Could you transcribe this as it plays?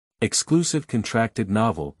Exclusive contracted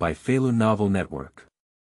novel by Feilu Novel Network.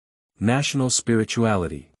 National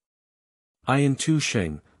Spirituality. An Tu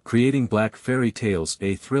Sheng, creating Black Fairy Tales,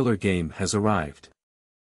 a thriller game, has arrived.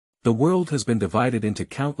 The world has been divided into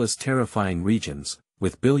countless terrifying regions,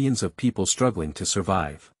 with billions of people struggling to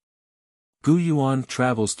survive. Yuan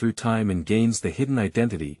travels through time and gains the hidden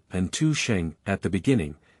identity An Tu Sheng at the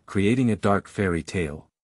beginning, creating a dark fairy tale.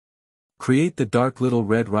 Create the dark Little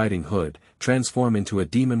Red Riding Hood, transform into a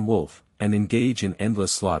demon wolf, and engage in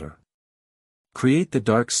endless slaughter. Create the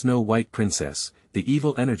dark Snow White Princess, the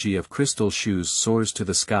evil energy of crystal shoes soars to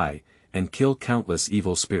the sky, and kill countless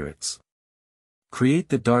evil spirits. Create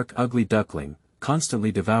the dark Ugly Duckling,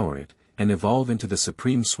 constantly devour it, and evolve into the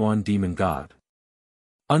supreme swan demon god.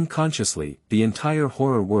 Unconsciously, the entire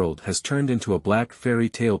horror world has turned into a black fairy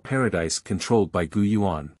tale paradise controlled by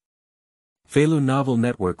Yuan. Feilu Novel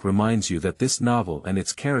Network reminds you that this novel and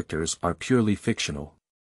its characters are purely fictional.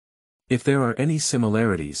 If there are any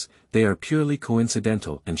similarities, they are purely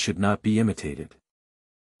coincidental and should not be imitated.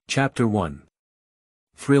 Chapter 1.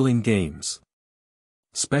 Thrilling Games.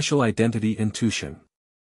 Special Identity in Tusheng.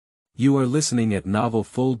 You are listening at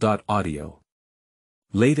novelfull.audio.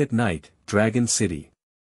 Late at night, Dragon City.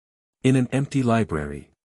 In an empty library.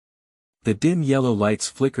 The dim yellow lights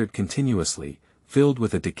flickered continuously, filled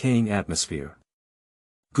with a decaying atmosphere.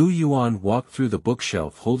 Yuan walked through the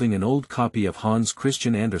bookshelf holding an old copy of Hans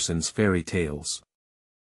Christian Andersen's fairy tales.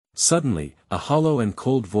 Suddenly, a hollow and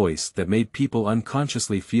cold voice that made people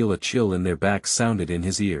unconsciously feel a chill in their backs sounded in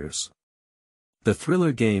his ears. The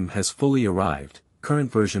thriller game has fully arrived,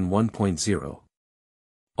 current version 1.0.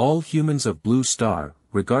 All humans of Blue Star,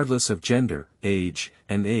 regardless of gender, age,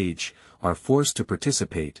 are forced to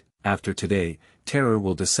participate. After today, terror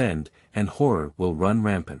will descend, and horror will run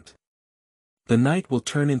rampant. The night will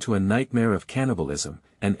turn into a nightmare of cannibalism,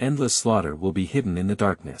 and endless slaughter will be hidden in the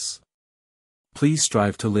darkness. Please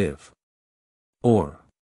strive to live. Or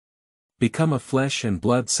become a flesh and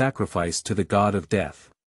blood sacrifice to the god of death.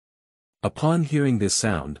 Upon hearing this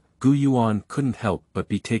sound, Yuan couldn't help but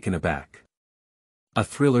be taken aback. A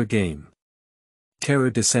thriller game.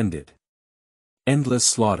 Terror descended. Endless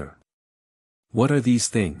slaughter. What are these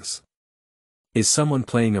things? Is someone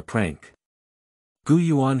playing a prank?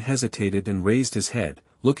 Yuan hesitated and raised his head,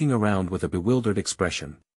 looking around with a bewildered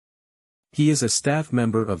expression. He is a staff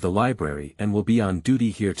member of the library and will be on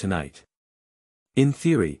duty here tonight. In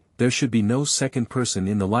theory, there should be no second person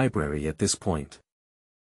in the library at this point.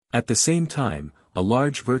 At the same time, a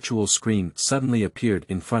large virtual screen suddenly appeared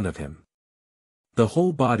in front of him. The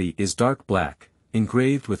whole body is dark black,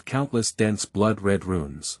 engraved with countless dense blood-red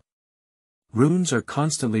runes. Runes are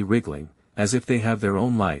constantly wriggling, as if they have their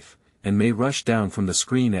own life, and may rush down from the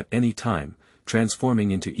screen at any time,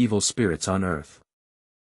 transforming into evil spirits on Earth.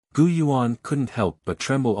 Yuan couldn't help but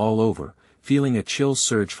tremble all over, feeling a chill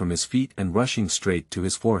surge from his feet and rushing straight to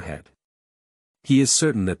his forehead. He is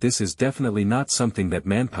certain that this is definitely not something that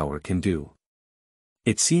manpower can do.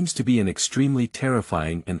 It seems to be an extremely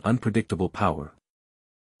terrifying and unpredictable power.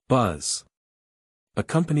 Buzz.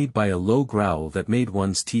 Accompanied by a low growl that made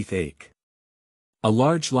one's teeth ache. A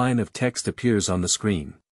large line of text appears on the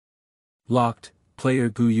screen. Locked,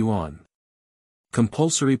 player Yuan.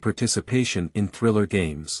 Compulsory participation in thriller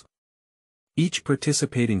games. Each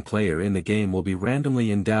participating player in the game will be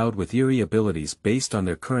randomly endowed with eerie abilities based on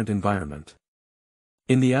their current environment.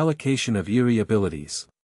 In the allocation of eerie abilities.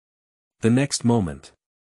 The next moment.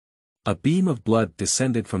 A beam of blood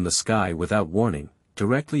descended from the sky without warning,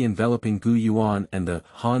 directly enveloping Yuan and the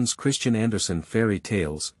Hans Christian Andersen fairy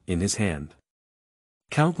tales in his hand.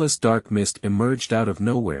 Countless dark mist emerged out of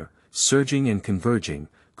nowhere, surging and converging,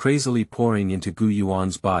 crazily pouring into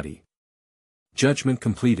Yuan's body. Judgment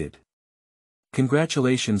completed.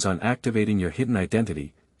 Congratulations on activating your hidden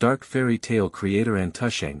identity, dark fairy tale creator An Tu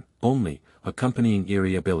Sheng, only, accompanying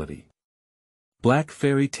eerie ability. Black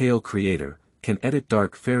fairy tale creator, can edit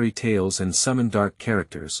dark fairy tales and summon dark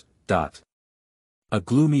characters, ... A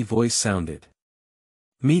gloomy voice sounded.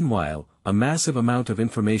 Meanwhile, a massive amount of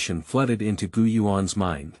information flooded into Yuan's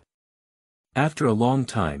mind. After a long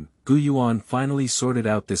time, Yuan finally sorted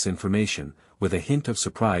out this information, with a hint of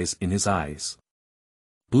surprise in his eyes.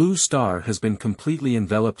 Blue Star has been completely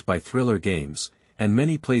enveloped by thriller games, and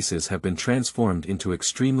many places have been transformed into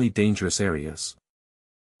extremely dangerous areas.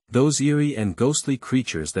 Those eerie and ghostly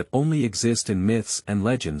creatures that only exist in myths and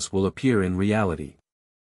legends will appear in reality.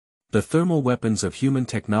 The thermal weapons of human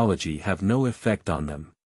technology have no effect on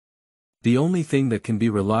them. The only thing that can be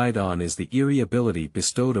relied on is the eerie ability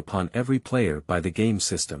bestowed upon every player by the game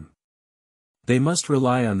system. They must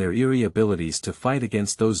rely on their eerie abilities to fight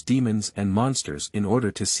against those demons and monsters in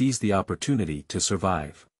order to seize the opportunity to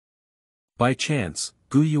survive. By chance,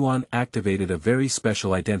 Yuan activated a very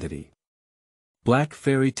special identity. Black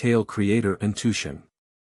Fairy Tale creator An Tu Sheng.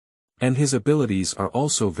 And his abilities are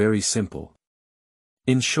also very simple.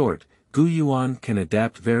 In short, Yuan can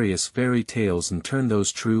adapt various fairy tales and turn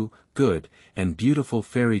those true, good, and beautiful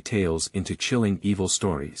fairy tales into chilling evil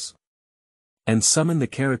stories. And summon the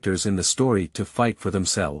characters in the story to fight for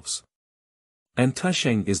themselves. And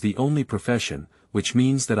Tusheng is the only profession, which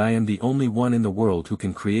means that I am the only one in the world who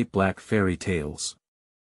can create black fairy tales.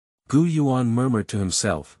 Yuan murmured to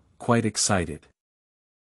himself, quite excited.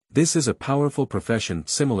 This is a powerful profession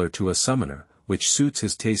similar to a summoner, which suits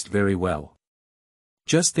his taste very well.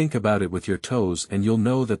 Just think about it with your toes and you'll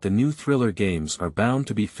know that the new thriller games are bound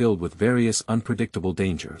to be filled with various unpredictable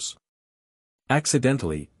dangers.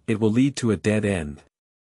 Accidentally, it will lead to a dead end.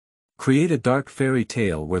 Create a dark fairy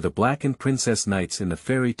tale where the blackened princess knights in the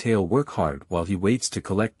fairy tale work hard while he waits to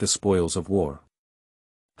collect the spoils of war.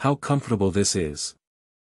 How comfortable this is.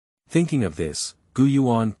 Thinking of this,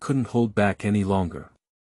 Yuan couldn't hold back any longer.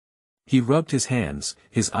 He rubbed his hands,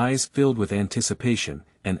 his eyes filled with anticipation,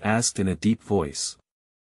 and asked in a deep voice.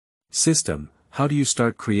 System, how do you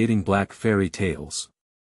start creating black fairy tales?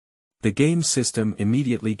 The game system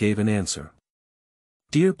immediately gave an answer.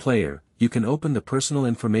 Dear player, you can open the personal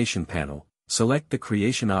information panel, select the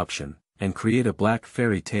creation option, and create a black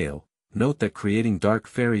fairy tale. Note that creating dark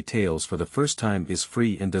fairy tales for the first time is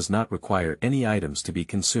free and does not require any items to be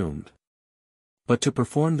consumed. But to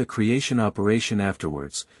perform the creation operation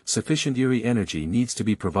afterwards, sufficient eerie energy needs to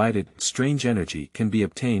be provided. Strange energy can be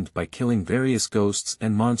obtained by killing various ghosts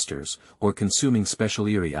and monsters, or consuming special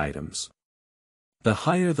eerie items. The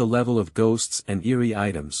higher the level of ghosts and eerie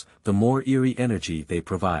items, the more eerie energy they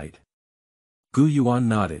provide. Yuan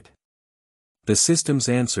nodded. The system's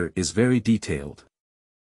answer is very detailed.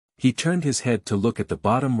 He turned his head to look at the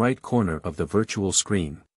bottom right corner of the virtual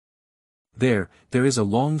screen. There is a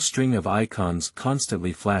long string of icons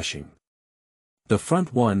constantly flashing. The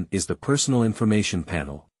front one is the personal information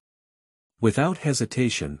panel. Without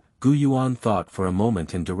hesitation, Yuan thought for a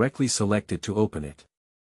moment and directly selected to open it.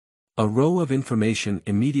 A row of information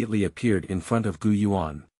immediately appeared in front of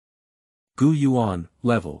Yuan. Yuan,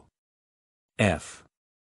 level F.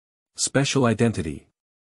 Special identity.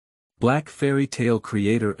 Black Fairy Tale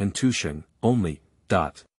creator An Tu Sheng, only,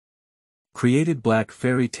 Created black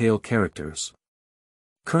fairy tale characters.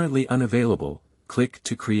 Currently unavailable, click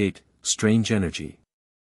to create, strange energy.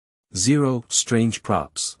 0 strange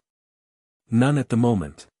props. None at the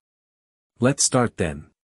moment. Let's start then.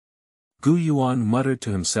 Yuan muttered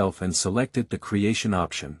to himself and selected the creation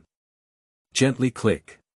option. Gently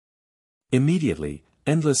click. Immediately,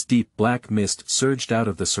 endless deep black mist surged out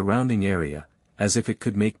of the surrounding area, as if it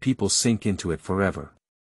could make people sink into it forever.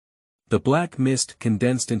 The black mist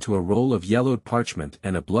condensed into a roll of yellowed parchment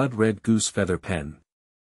and a blood-red goose feather pen.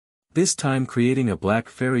 This time creating a black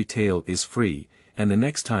fairy tale is free, and the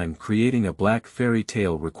next time creating a black fairy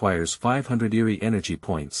tale requires 500 eerie energy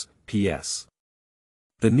points, PS.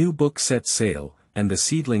 The new book sets sail, and the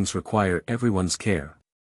seedlings require everyone's care.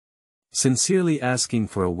 Sincerely asking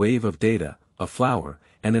for a wave of data, a flower,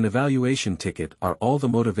 and an evaluation ticket are all the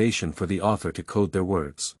motivation for the author to code their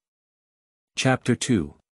words. Chapter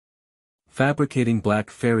 2. Fabricating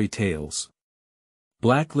Black Fairy Tales.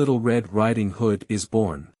 Black Little Red Riding Hood is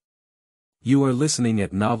born. You are listening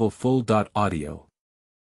at novelfull.audio.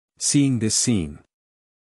 Seeing this scene.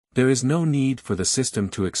 There is no need for the system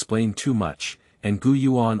to explain too much, and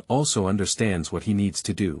Yuan also understands what he needs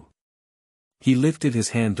to do. He lifted his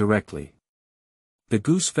hand directly. The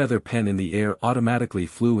goose feather pen in the air automatically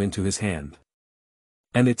flew into his hand.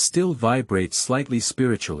 And it still vibrates slightly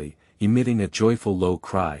spiritually, emitting a joyful low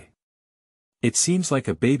cry. It seems like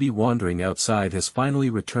a baby wandering outside has finally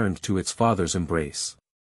returned to its father's embrace.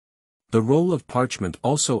 The roll of parchment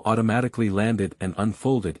also automatically landed and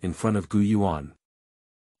unfolded in front of Yuan.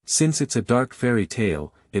 Since it's a dark fairy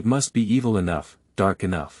tale, it must be evil enough, dark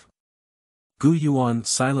enough. Yuan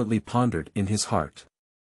silently pondered in his heart.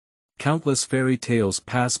 Countless fairy tales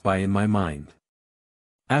pass by in my mind.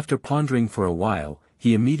 After pondering for a while,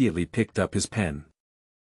 he immediately picked up his pen.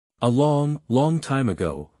 A long, long time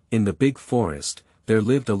ago, in the big forest, there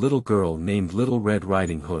lived a little girl named Little Red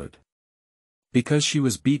Riding Hood. Because she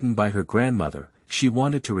was beaten by her grandmother, she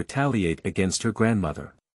wanted to retaliate against her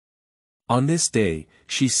grandmother. On this day,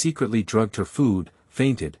 she secretly drugged her food,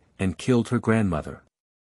 fainted, and killed her grandmother.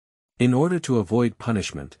 In order to avoid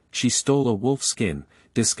punishment, she stole a wolf skin,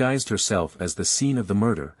 disguised herself as the scene of the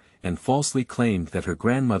murder, and falsely claimed that her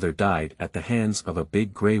grandmother died at the hands of a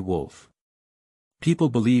big gray wolf. People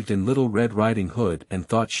believed in Little Red Riding Hood and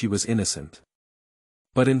thought she was innocent.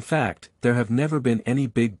 But in fact, there have never been any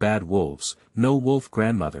big bad wolves, no wolf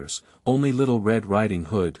grandmothers, only Little Red Riding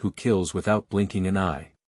Hood who kills without blinking an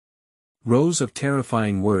eye. Rows of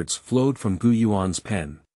terrifying words flowed from Gu Yuan's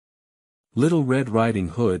pen. Little Red Riding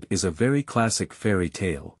Hood is a very classic fairy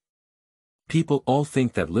tale. People all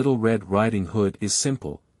think that Little Red Riding Hood is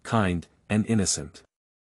simple, kind, and innocent.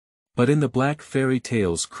 But in the Black Fairy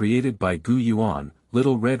Tales created by Gu Yuan,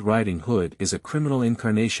 Little Red Riding Hood is a criminal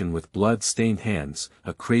incarnation with blood-stained hands,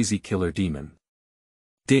 a crazy killer demon.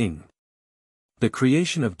 Ding! The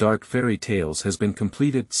creation of Dark Fairy Tales has been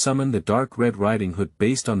completed. Summon the Dark Red Riding Hood.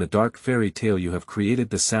 Based on the Dark Fairy Tale you have created.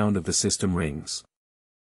 The sound of the system rings.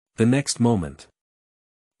 The next moment.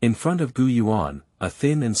 In front of Gu Yuan, a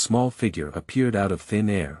thin and small figure appeared out of thin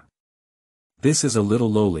air. This is a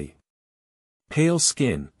little lowly. Pale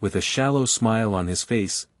skin, with a shallow smile on his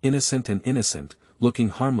face, innocent, looking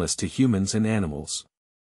harmless to humans and animals.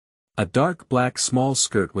 A dark black small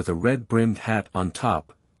skirt with a red-brimmed hat on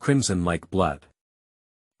top, crimson like blood.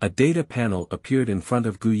 A data panel appeared in front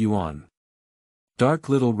of Gu Yuan. Dark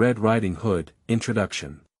Little Red Riding Hood,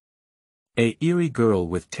 Introduction. A eerie girl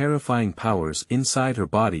with terrifying powers inside her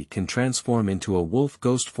body can transform into a wolf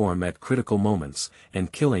ghost form at critical moments,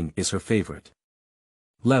 and killing is her favorite.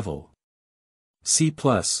 Level C+,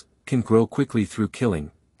 can grow quickly through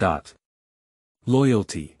killing.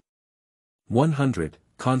 Loyalty 100,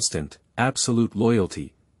 constant, absolute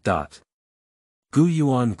loyalty. Gu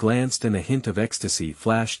Yuan glanced and a hint of ecstasy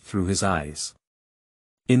flashed through his eyes.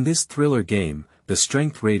 In this thriller game, the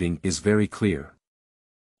strength rating is very clear.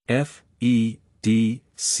 F, E, D,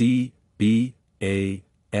 C, B, A,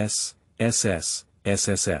 S, SS,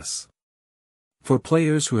 SSS. For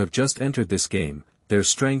players who have just entered this game, their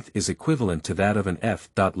strength is equivalent to that of an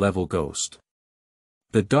F-level ghost.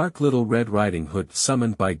 The Dark Little Red Riding Hood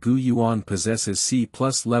summoned by Gu Yuan possesses C+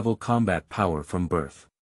 level combat power from birth.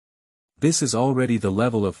 This is already the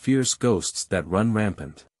level of fierce ghosts that run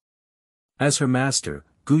rampant. As her master,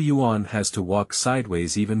 Gu Yuan has to walk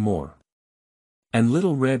sideways even more. And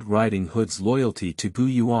Little Red Riding Hood's loyalty to Gu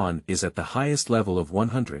Yuan is at the highest level of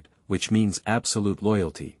 100, which means absolute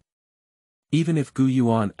loyalty. Even if Gu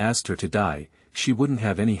Yuan asked her to die, she wouldn't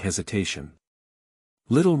have any hesitation.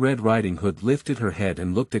 Little Red Riding Hood lifted her head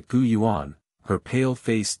and looked at Gu Yuan, her pale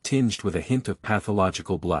face tinged with a hint of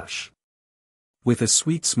pathological blush. With a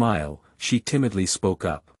sweet smile, she timidly spoke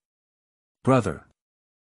up. "Brother."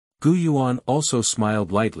 Gu Yuan also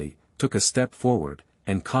smiled lightly, took a step forward,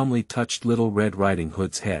 and calmly touched Little Red Riding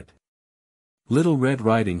Hood's head. Little Red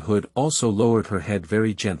Riding Hood also lowered her head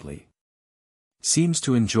very gently. Seems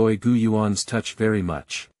to enjoy Gu Yuan's touch very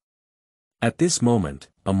much. At this moment,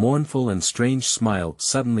 a mournful and strange smile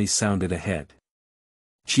suddenly sounded ahead.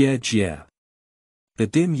 Jie jie. The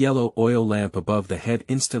dim yellow oil lamp above the head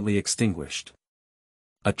instantly extinguished.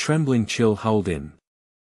 A trembling chill howled in.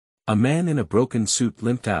 A man in a broken suit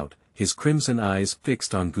limped out, his crimson eyes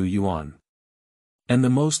fixed on Gu Yuan. And the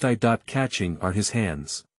most eye-catching are his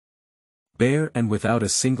hands. Bare and without a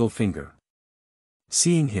single finger.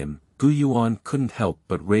 Seeing him, Gu Yuan couldn't help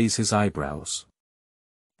but raise his eyebrows.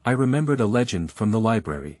 I remembered a legend from the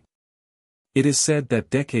library. It is said that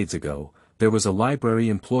decades ago, there was a library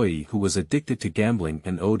employee who was addicted to gambling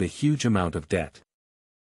and owed a huge amount of debt.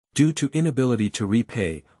 Due to inability to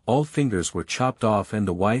repay, all fingers were chopped off and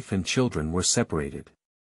the wife and children were separated.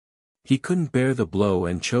 He couldn't bear the blow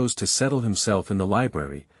and chose to settle himself in the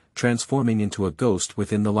library, transforming into a ghost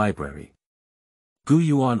within the library. Gu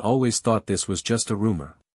Yuan always thought this was just a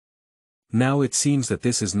rumor. Now it seems that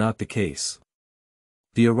this is not the case.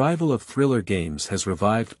 The arrival of thriller games has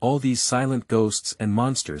revived all these silent ghosts and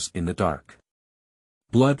monsters in the dark.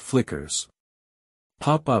 Blood flickers.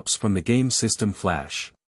 Pop-ups from the game system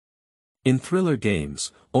flash. In thriller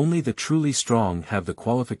games, only the truly strong have the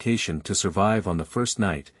qualification to survive on the first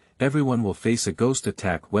night. Everyone will face a ghost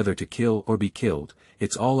attack whether to kill or be killed,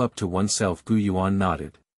 it's all up to oneself. Gu Yuan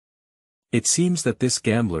nodded. It seems that this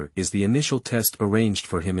gambler is the initial test arranged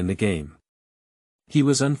for him in the game. He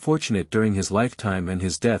was unfortunate during his lifetime and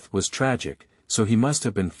his death was tragic, so he must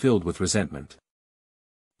have been filled with resentment.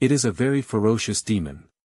 It is a very ferocious demon.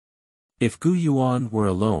 If Gu Yuan were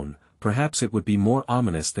alone, perhaps it would be more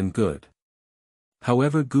ominous than good.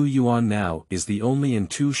 However, Gu Yuan now is the only An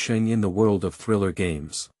Tu Sheng in the world of thriller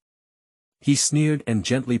games. He sneered and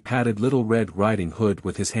gently patted Little Red Riding Hood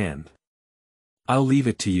with his hand. "I'll leave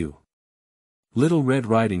it to you." Little Red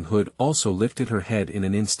Riding Hood also lifted her head in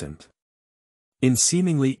an instant. In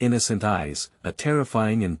seemingly innocent eyes, a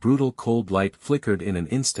terrifying and brutal cold light flickered in an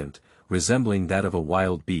instant, resembling that of a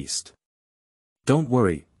wild beast. "Don't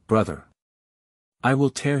worry, brother. I will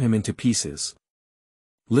tear him into pieces."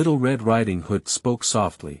 Little Red Riding Hood spoke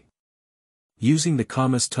softly, using the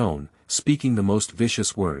calmest tone, speaking the most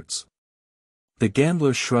vicious words. The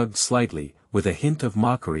gambler shrugged slightly, with a hint of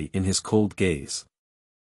mockery in his cold gaze.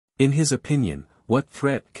 In his opinion, what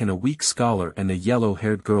threat can a weak scholar and a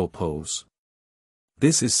yellow-haired girl pose?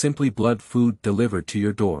 This is simply blood food delivered to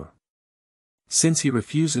your door. Since he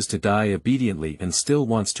refuses to die obediently and still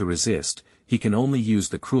wants to resist, he can only use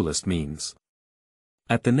the cruelest means.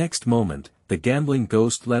 At the next moment, the gambling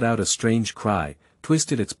ghost let out a strange cry,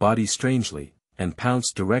 twisted its body strangely, and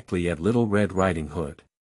pounced directly at Little Red Riding Hood.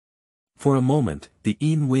 For a moment, the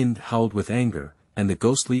wind howled with anger, and the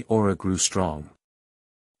ghostly aura grew strong.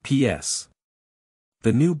 P.S.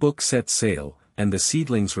 The new book sets sail, and the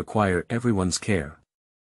seedlings require everyone's care.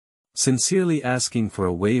 Sincerely asking for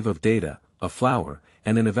a wave of data, a flower,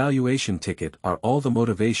 and an evaluation ticket are all the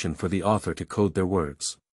motivation for the author to code their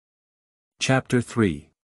words. Chapter 3.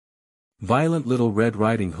 Violent Little Red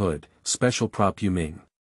Riding Hood, Special Prop Youming.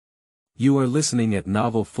 You are listening at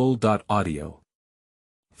novelfull.audio.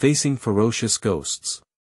 Facing ferocious ghosts.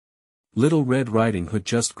 Little Red Riding Hood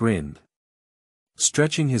just grinned.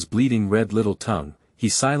 Stretching his bleeding red little tongue, he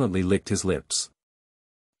silently licked his lips.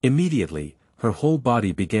 Immediately, her whole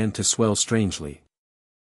body began to swell strangely.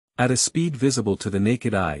 At a speed visible to the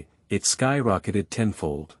naked eye, it skyrocketed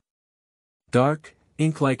tenfold. Dark,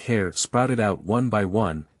 ink-like hair sprouted out one by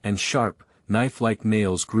one, and sharp, knife-like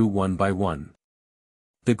nails grew one by one.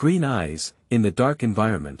 The green eyes, in the dark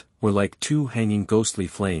environment, were like two hanging ghostly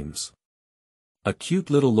flames. A cute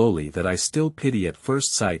little loli that I still pity at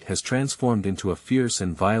first sight has transformed into a fierce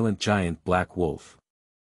and violent giant black wolf.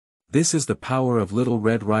 This is the power of Little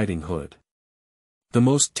Red Riding Hood. The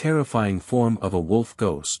most terrifying form of a wolf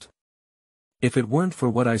ghost. If it weren't for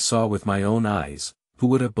what I saw with my own eyes, who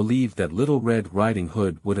would have believed that Little Red Riding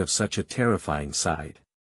Hood would have such a terrifying side?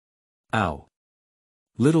 Ow!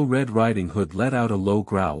 Little Red Riding Hood let out a low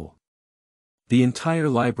growl. The entire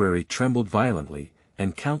library trembled violently,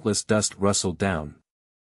 and countless dust rustled down.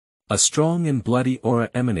 A strong and bloody aura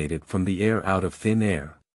emanated from the air out of thin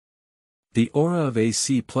air. The aura of a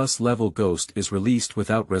C+ level ghost is released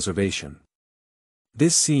without reservation.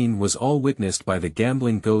 This scene was all witnessed by the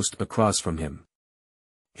gambling ghost across from him.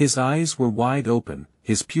 His eyes were wide open,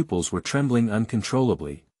 his pupils were trembling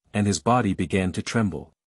uncontrollably, and his body began to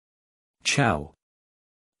tremble. Chow!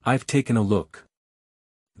 I've taken a look.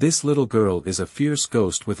 This little girl is a fierce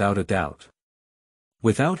ghost without a doubt.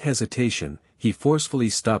 Without hesitation, he forcefully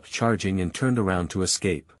stopped charging and turned around to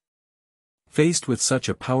escape. Faced with such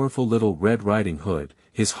a powerful Little Red Riding Hood,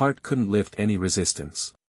 his heart couldn't lift any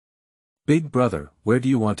resistance. Big brother, where do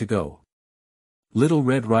you want to go? Little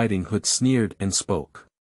Red Riding Hood sneered and spoke.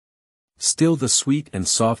 Still the sweet and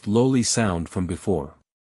soft lowly sound from before.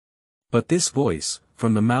 But this voice,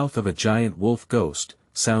 from the mouth of a giant wolf ghost,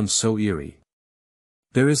 sounds so eerie.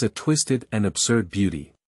 There is a twisted and absurd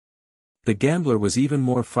beauty. The gambler was even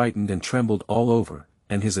more frightened and trembled all over,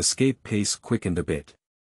 and his escape pace quickened a bit.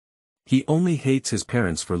 He only hates his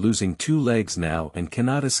parents for losing 2 legs now and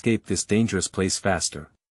cannot escape this dangerous place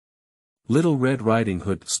faster. Little Red Riding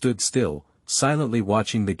Hood stood still, silently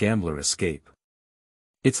watching the gambler escape.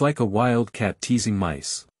 It's like a wild cat teasing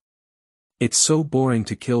mice. It's so boring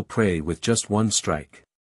to kill prey with just one strike.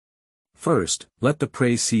 First, let the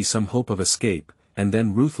prey see some hope of escape, and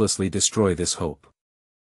then ruthlessly destroy this hope.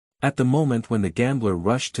 At the moment when the gambler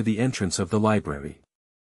rushed to the entrance of the library,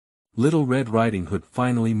 Little Red Riding Hood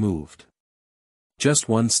finally moved. Just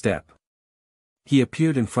one step. He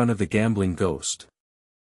appeared in front of the gambling ghost.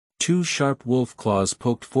 2 sharp wolf claws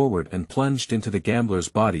poked forward and plunged into the gambler's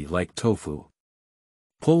body like tofu.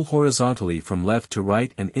 Pull horizontally from left to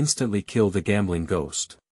right and instantly kill the gambling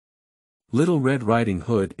ghost. Little Red Riding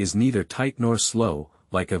Hood is neither tight nor slow,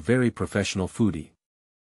 like a very professional foodie.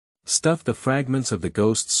 Stuff the fragments of the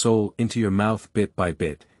ghost's soul into your mouth bit by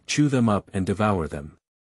bit, chew them up and devour them.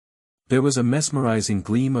 There was a mesmerizing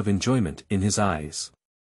gleam of enjoyment in his eyes.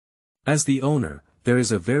 As the owner, there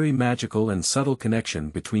is a very magical and subtle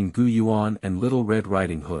connection between Yuan and Little Red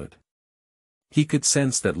Riding Hood. He could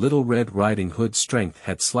sense that Little Red Riding Hood's strength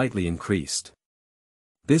had slightly increased.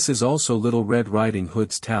 This is also Little Red Riding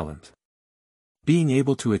Hood's talent. Being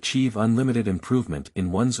able to achieve unlimited improvement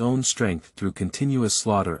in one's own strength through continuous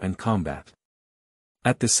slaughter and combat.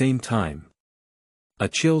 At the same time, a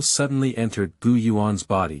chill suddenly entered Yuan's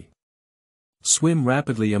body. Swim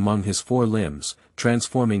rapidly among his 4 limbs,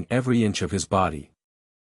 transforming every inch of his body.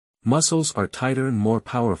 Muscles are tighter and more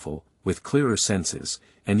powerful, with clearer senses,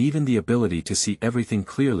 and even the ability to see everything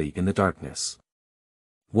clearly in the darkness.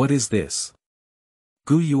 What is this?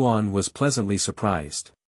 Yuan was pleasantly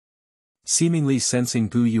surprised. Seemingly sensing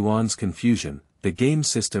Yuan's confusion, the game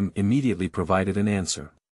system immediately provided an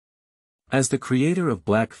answer. As the creator of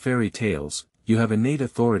Black Fairy Tales, you have innate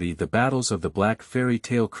authority. The battles of the Black Fairy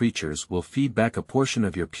Tale creatures will feed back a portion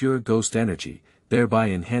of your pure ghost energy, thereby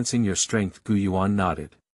enhancing your strength. Yuan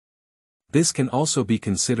nodded. This can also be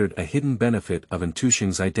considered a hidden benefit of An Tu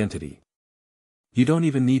Sheng's identity. You don't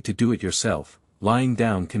even need to do it yourself, lying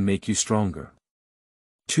down can make you stronger.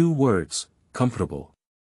 2 words, comfortable.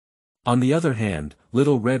 On the other hand,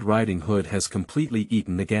 Little Red Riding Hood has completely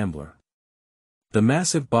eaten the gambler. The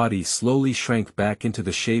massive body slowly shrank back into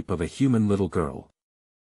the shape of a human little girl.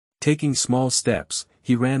 Taking small steps,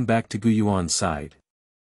 he ran back to Yuan's side.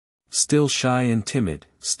 Still shy and timid,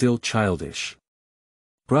 still childish.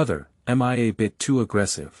 Brother, am I a bit too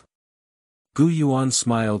aggressive? Yuan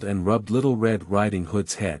smiled and rubbed Little Red Riding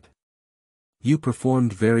Hood's head. You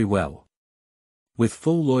performed very well. With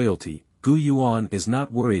full loyalty, Yuan is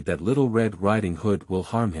not worried that Little Red Riding Hood will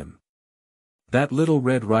harm him. That Little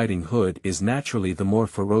Red Riding Hood is naturally the more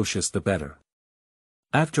ferocious the better.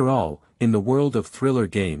 After all, in the world of thriller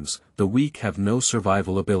games, the weak have no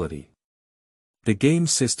survival ability. The game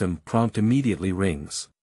system prompt immediately rings.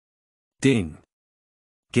 Ding.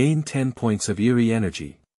 Gain 10 points of eerie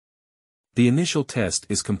energy. The initial test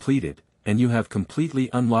is completed, and you have completely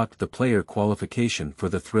unlocked the player qualification for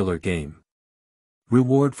the thriller game.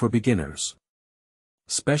 Reward for beginners.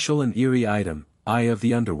 Special and eerie item, Eye of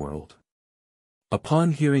the Underworld.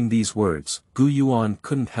 Upon hearing these words, Yuan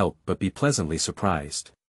couldn't help but be pleasantly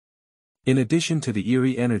surprised. In addition to the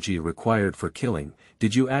eerie energy required for killing,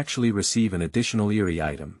 did you actually receive an additional eerie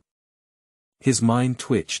item? His mind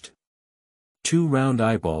twitched. 2 round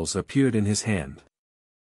eyeballs appeared in his hand.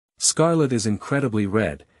 Scarlet is incredibly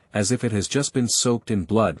red, as if it has just been soaked in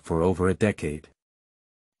blood for over a decade.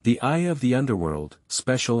 The Eye of the Underworld,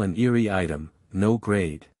 special and eerie item, no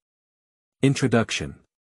grade. Introduction.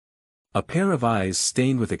 A pair of eyes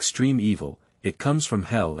stained with extreme evil, it comes from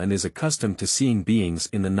hell and is accustomed to seeing beings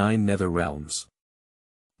in the 9 nether realms.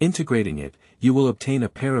 Integrating it, you will obtain a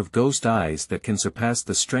pair of ghost eyes that can surpass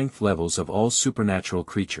the strength levels of all supernatural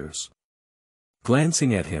creatures.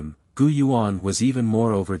 Glancing at him, Yuan was even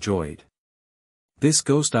more overjoyed. This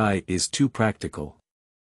ghost eye is too practical.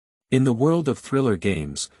 In the world of thriller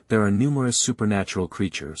games, there are numerous supernatural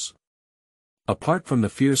creatures. Apart from the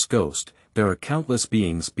fierce ghost, there are countless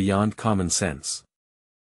beings beyond common sense.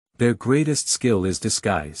 Their greatest skill is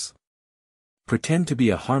disguise. Pretend to be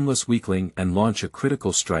a harmless weakling and launch a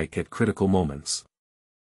critical strike at critical moments.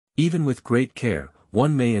 Even with great care,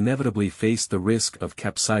 one may inevitably face the risk of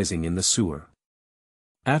capsizing in the sewer.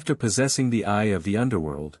 After possessing the Eye of the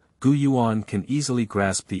Underworld, Yuan can easily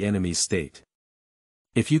grasp the enemy's state.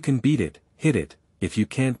 If you can beat it, hit it, if you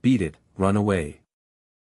can't beat it, run away.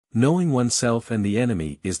 Knowing oneself and the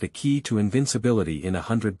enemy is the key to invincibility in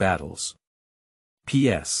 100 battles.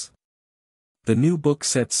 P.S. The new book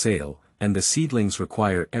sets sail, and the seedlings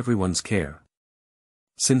require everyone's care.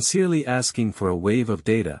 Sincerely asking for a wave of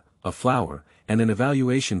data, a flower, and an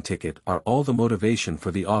evaluation ticket are all the motivation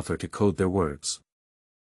for the author to code their words.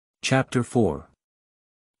 Chapter 4.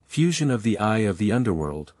 Fusion of the Eye of the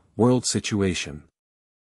Underworld, World Situation.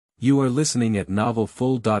 You are listening at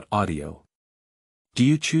novelfull.audio. Do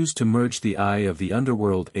you choose to merge the Eye of the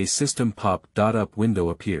Underworld? A system pop-up window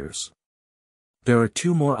appears. There are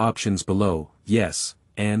 2 more options below, yes,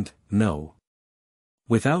 and, no.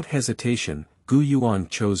 Without hesitation, Yuan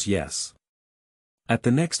chose yes. At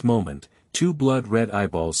the next moment, 2 blood-red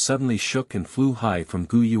eyeballs suddenly shook and flew high from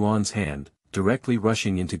Yuan's hand, directly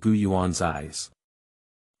rushing into Yuan's eyes.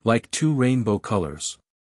 Like 2 rainbow colors.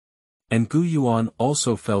 And Yuan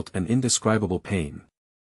also felt an indescribable pain.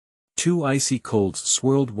 2 icy colds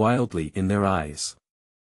swirled wildly in their eyes.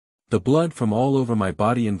 The blood from all over my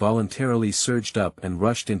body involuntarily surged up and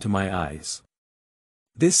rushed into my eyes.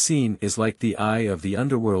 This scene is like the Eye of the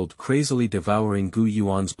Underworld crazily devouring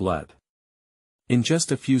Yuan's blood. In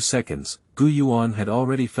just a few seconds, Yuan had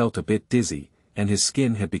already felt a bit dizzy, and his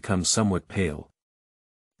skin had become somewhat pale.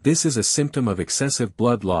 This is a symptom of excessive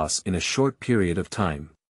blood loss in a short period of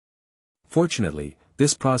time. Fortunately,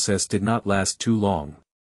 this process did not last too long.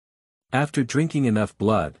 After drinking enough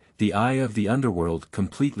blood, the Eye of the Underworld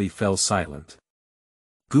completely fell silent.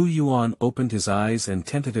 Yuan opened his eyes and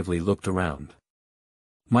tentatively looked around.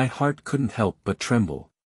 My heart couldn't help but tremble.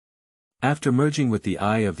 After merging with the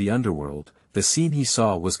Eye of the Underworld, the scene he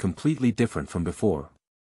saw was completely different from before.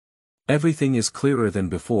 Everything is clearer than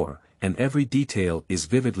before, and every detail is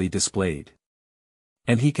vividly displayed.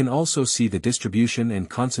 And he can also see the distribution and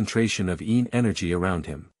concentration of Yin energy around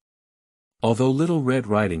him. Although Little Red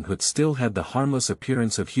Riding Hood still had the harmless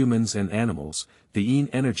appearance of humans and animals, the Yin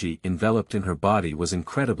energy enveloped in her body was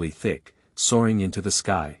incredibly thick, soaring into the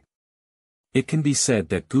sky. It can be said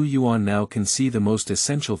that Gu Yuan now can see the most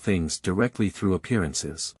essential things directly through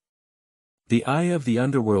appearances. The eye of the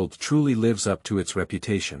underworld truly lives up to its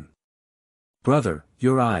reputation. Brother,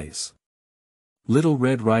 your eyes. Little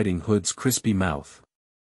Red Riding Hood's crispy mouth.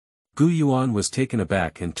 Gu Yuan was taken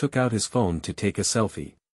aback and took out his phone to take a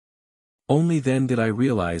selfie. Only then did I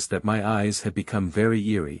realize that my eyes had become very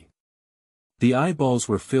eerie. The eyeballs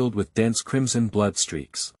were filled with dense crimson blood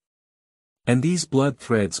streaks. And these blood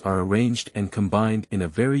threads are arranged and combined in a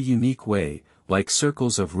very unique way, like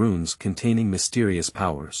circles of runes containing mysterious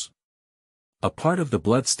powers. A part of the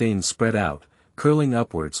blood stain spread out, curling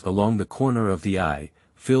upwards along the corner of the eye,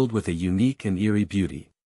 filled with a unique and eerie beauty.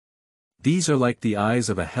 These are like the eyes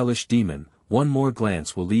of a hellish demon, one more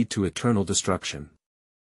glance will lead to eternal destruction.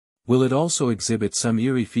 Will it also exhibit some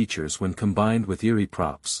eerie features when combined with eerie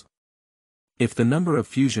props? If the number of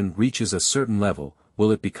fusion reaches a certain level,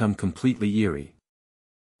 will it become completely eerie?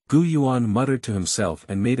 Gu Yuan muttered to himself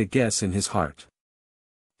and made a guess in his heart.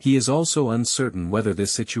 He is also uncertain whether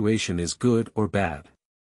this situation is good or bad.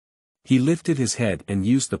 He lifted his head and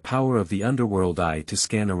used the power of the underworld eye to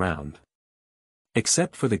scan around.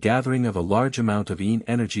 Except for the gathering of a large amount of Yin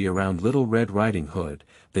energy around Little Red Riding Hood,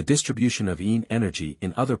 the distribution of Yin energy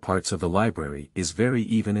in other parts of the library is very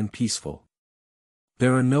even and peaceful.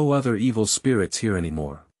 There are no other evil spirits here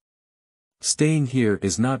anymore. Staying here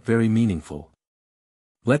is not very meaningful.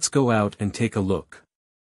 Let's go out and take a look.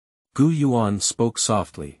 Gu Yuan spoke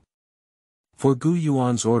softly. For Gu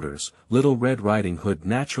Yuan's orders, Little Red Riding Hood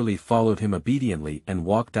naturally followed him obediently and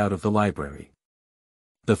walked out of the library.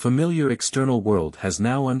 The familiar external world has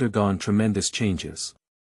now undergone tremendous changes.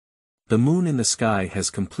 The moon in the sky has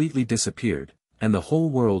completely disappeared, and the whole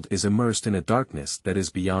world is immersed in a darkness that is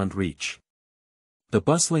beyond reach. The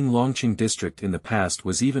bustling Longqing district in the past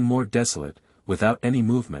was even more desolate, without any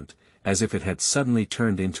movement, as if it had suddenly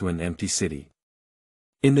turned into an empty city.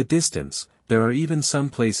 In the distance, there are even some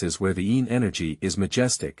places where the Yin energy is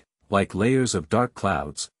majestic, like layers of dark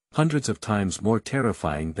clouds, hundreds of times more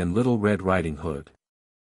terrifying than Little Red Riding Hood.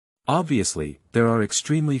 Obviously, there are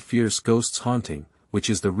extremely fierce ghosts haunting, which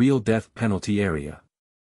is the real death penalty area.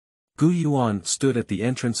 Gu Yuan stood at the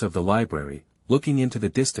entrance of the library, looking into the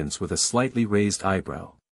distance with a slightly raised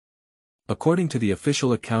eyebrow. According to the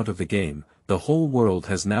official account of the game, the whole world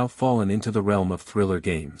has now fallen into the realm of thriller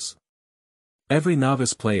games. Every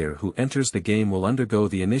novice player who enters the game will undergo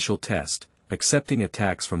the initial test, accepting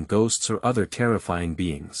attacks from ghosts or other terrifying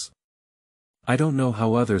beings. I don't know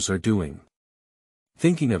how others are doing.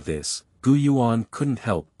 Thinking of this, Gu Yuan couldn't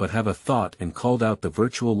help but have a thought and called out the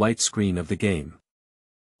virtual light screen of the game.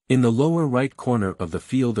 In the lower right corner of the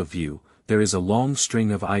field of view, there is a long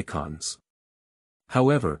string of icons.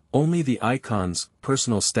 However, only the icons,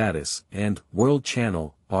 personal status, and world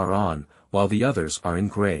channel, are on, while the others are in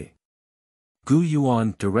gray. Gu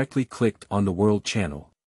Yuan directly clicked on the world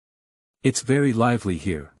channel. It's very lively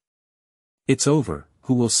here. It's over,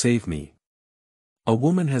 who will save me? A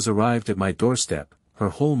woman has arrived at my doorstep, her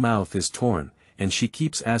whole mouth is torn, and she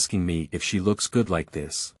keeps asking me if she looks good like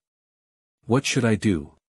this. What should I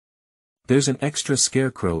do? There's an extra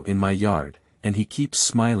scarecrow in my yard, and he keeps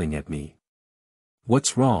smiling at me.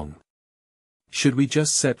 What's wrong? Should we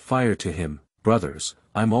just set fire to him, brothers?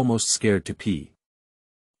 I'm almost scared to pee.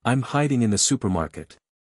 I'm hiding in the supermarket.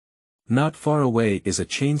 Not far away is a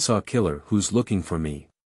chainsaw killer who's looking for me.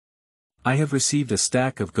 I have received a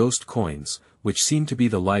stack of ghost coins, which seem to be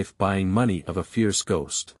the life-buying money of a fierce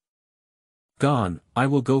ghost. Gone, I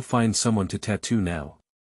will go find someone to tattoo now.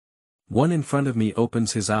 One in front of me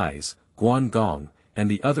opens his eyes, Guan Gong, and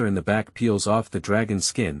the other in the back peels off the dragon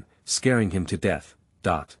skin, scaring him to death.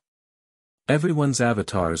 Everyone's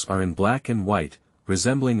avatars are in black and white,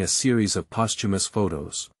 resembling a series of posthumous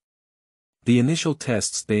photos. The initial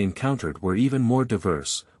tests they encountered were even more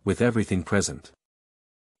diverse, with everything present.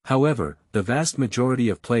 However, the vast majority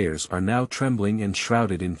of players are now trembling and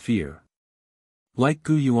shrouded in fear. Like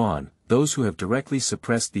Gu Yuan, those who have directly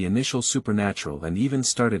suppressed the initial supernatural and even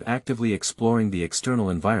started actively exploring the external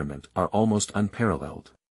environment are almost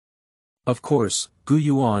unparalleled. Of course, Gu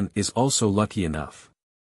Yuan is also lucky enough.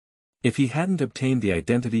 If he hadn't obtained the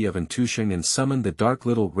identity of An Tu Sheng and summoned the dark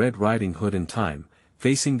Little Red Riding Hood in time,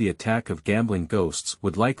 facing the attack of gambling ghosts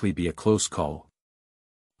would likely be a close call.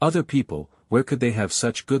 Other people, where could they have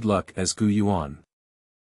such good luck as Gu Yuan?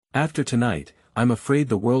 After tonight, I'm afraid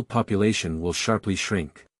the world population will sharply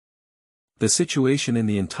shrink. The situation in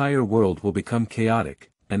the entire world will become chaotic,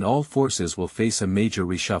 and all forces will face a major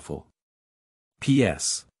reshuffle.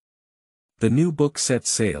 P.S. The new book sets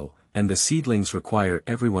sail, and the seedlings require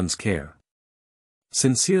everyone's care.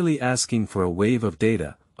 Sincerely asking for a wave of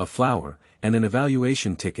data, a flower, and an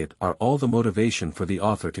evaluation ticket are all the motivation for the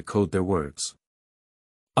author to code their words.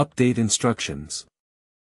 Update instructions.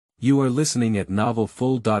 You are listening at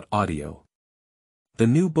novelfull.audio. The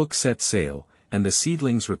new book set sail, and the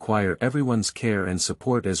seedlings require everyone's care and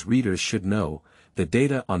support. As readers should know, the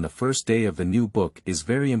data on the first day of the new book is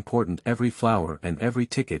very important. Every flower and every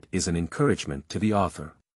ticket is an encouragement to the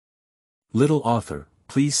author. Little author,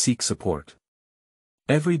 please seek support.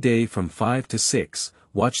 Every day from 5 to 6,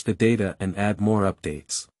 watch the data and add more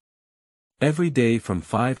updates. Every day from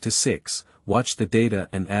 5 to 6, watch the data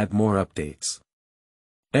and add more updates.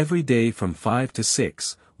 Every day from 5 to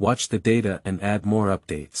 6, watch the data and add more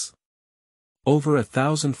updates. Over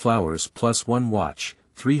 1,000 flowers plus 1 watch,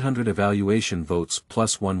 300 evaluation votes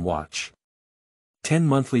plus 1 watch. 10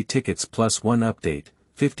 monthly tickets plus 1 update,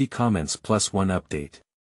 50 comments plus 1 update.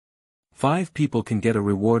 5 people can get a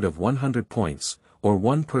reward of 100 points, or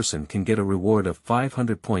 1 person can get a reward of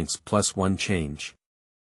 500 points plus 1 change.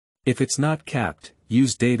 If it's not capped,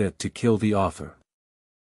 use data to kill the author.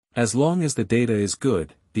 As long as the data is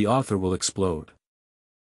good, the author will explode.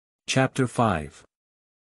 Chapter 5.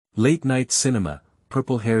 Late Night Cinema,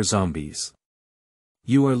 Purple Hair Zombies.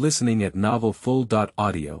 You are listening at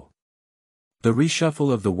novelfull.audio. The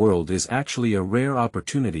reshuffle of the world is actually a rare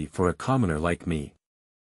opportunity for a commoner like me.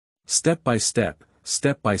 Step by step,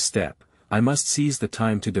 I must seize the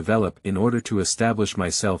time to develop in order to establish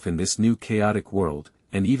myself in this new chaotic world,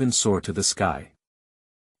 and even soar to the sky.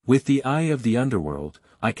 With the eye of the underworld,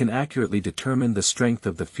 I can accurately determine the strength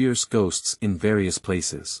of the fierce ghosts in various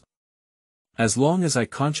places. As long as I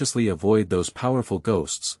consciously avoid those powerful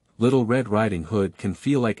ghosts, Little Red Riding Hood can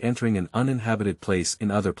feel like entering an uninhabited place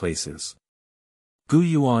in other places.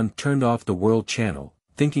 Yuan turned off the world channel,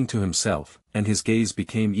 thinking to himself, and his gaze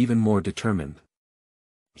became even more determined.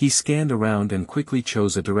 He scanned around and quickly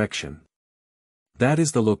chose a direction. That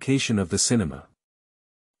is the location of the cinema.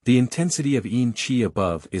 The intensity of Yin Qi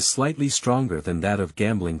above is slightly stronger than that of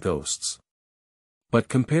gambling ghosts. But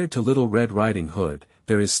compared to Little Red Riding Hood,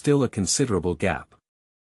 there is still a considerable gap.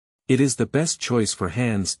 It is the best choice for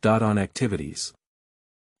hands-on activities.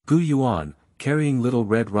 Yuan, carrying Little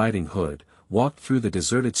Red Riding Hood, walked through the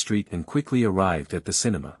deserted street and quickly arrived at the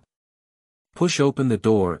cinema. Push open the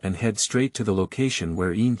door and head straight to the location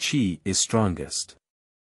where Yin Qi is strongest.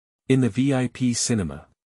 In the VIP cinema.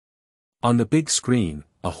 On the big screen,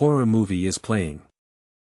 a horror movie is playing.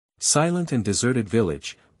 Silent and deserted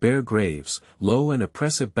village, bare graves, low and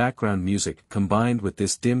oppressive background music combined with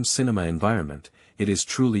this dim cinema environment, it is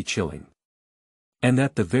truly chilling. And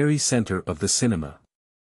at the very center of the cinema,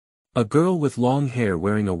 a girl with long hair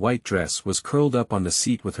wearing a white dress was curled up on the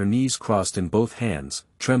seat with her knees crossed in both hands,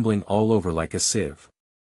 trembling all over like a sieve.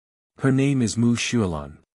 Her name is Mu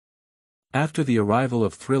Xuelan. After the arrival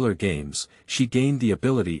of Thriller Games, she gained the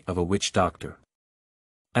ability of a witch doctor.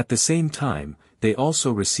 At the same time, they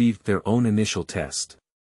also received their own initial test.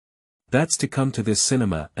 That's to come to this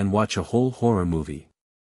cinema and watch a whole horror movie.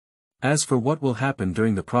 As for what will happen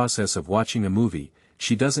during the process of watching a movie,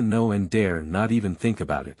 she doesn't know and dare not even think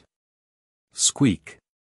about it. Squeak.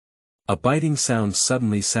 A biting sound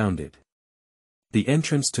suddenly sounded. The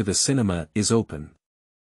entrance to the cinema is open.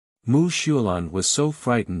 Mu Xuelan was so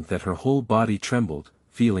frightened that her whole body trembled,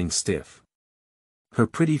 feeling stiff. Her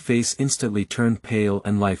pretty face instantly turned pale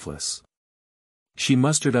and lifeless. She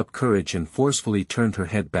mustered up courage and forcefully turned her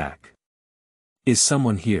head back. Is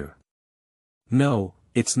someone here? No,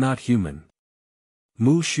 it's not human.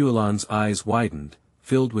 Mu Xuelan's eyes widened,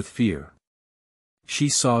 filled with fear. She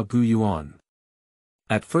saw Yuan.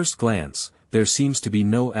 At first glance, there seems to be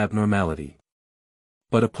no abnormality.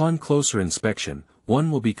 But upon closer inspection,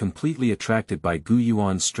 one will be completely attracted by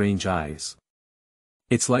Yuan's strange eyes.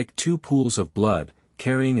 It's like 2 pools of blood,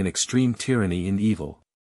 carrying an extreme tyranny in evil.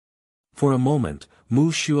 For a moment,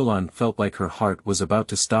 Mu Xuelan felt like her heart was about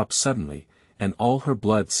to stop suddenly, and all her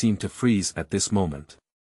blood seemed to freeze at this moment.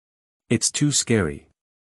 It's too scary.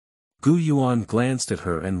 Yuan glanced at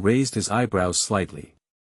her and raised his eyebrows slightly.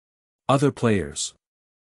 Other players.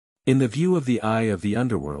 In the view of the eye of the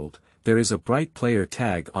underworld, there is a bright player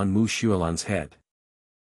tag on Mu Xuelan's head.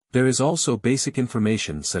 There is also basic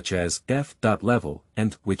information such as F.level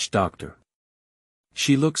and witch doctor.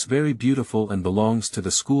 She looks very beautiful and belongs to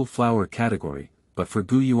the school flower category, but for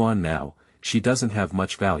Yuan now, she doesn't have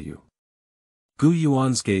much value.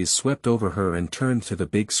 Yuan's gaze swept over her and turned to the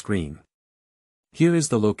big screen. Here is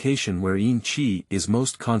the location where Yin Qi is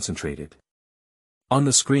most concentrated. On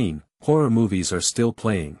the screen, horror movies are still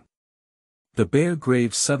playing. The bare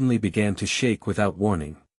grave suddenly began to shake without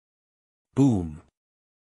warning. Boom!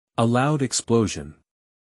 A loud explosion.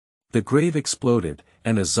 The grave exploded,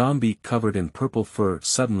 and a zombie covered in purple fur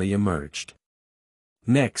suddenly emerged.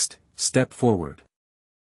 Next, step forward.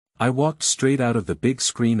 I walked straight out of the big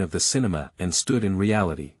screen of the cinema and stood in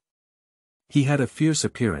reality. He had a fierce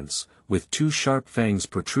appearance, with two sharp fangs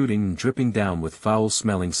protruding and dripping down with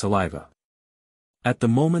foul-smelling saliva. At the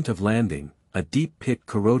moment of landing, a deep pit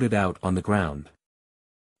corroded out on the ground.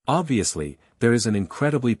 Obviously, there is an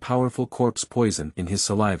incredibly powerful corpse poison in his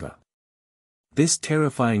saliva. This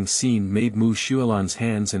terrifying scene made Mu Xuelan's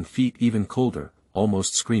hands and feet even colder,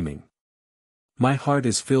 almost screaming. My heart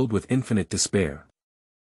is filled with infinite despair.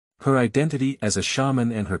 Her identity as a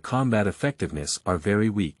shaman and her combat effectiveness are very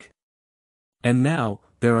weak. And now,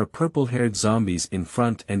 there are purple-haired zombies in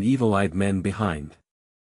front and evil-eyed men behind.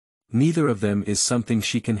 Neither of them is something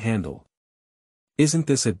she can handle. Isn't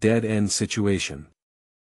this a dead-end situation?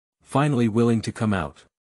 Finally willing to come out.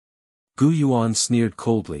 Gu Yuan sneered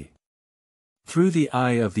coldly. Through the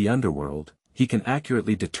eye of the underworld, he can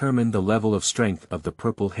accurately determine the level of strength of the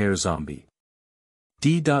purple-hair zombie.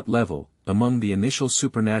 D.level, among the initial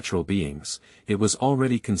supernatural beings, it was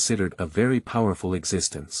already considered a very powerful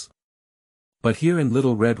existence. But here in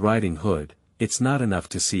Little Red Riding Hood, it's not enough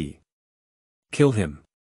to see. Kill him.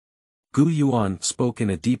 Gu Yuan spoke in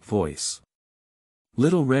a deep voice.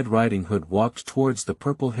 Little Red Riding Hood walked towards the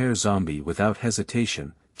purple-haired zombie without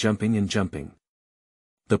hesitation, jumping and jumping.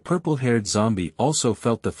 The purple-haired zombie also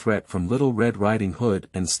felt the threat from Little Red Riding Hood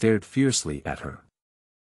and stared fiercely at her.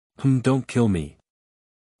 Don't kill me.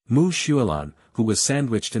 Mu Xuelan, who was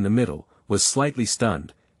sandwiched in the middle, was slightly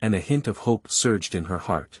stunned, and a hint of hope surged in her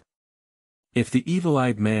heart. If the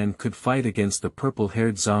evil-eyed man could fight against the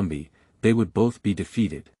purple-haired zombie, they would both be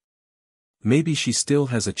defeated. Maybe she still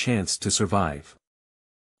has a chance to survive.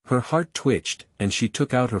 Her heart twitched, and she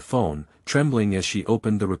took out her phone, trembling as she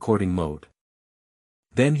opened the recording mode.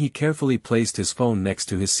 Then he carefully placed his phone next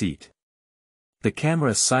to his seat. The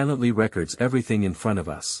camera silently records everything in front of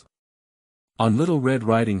us. On Little Red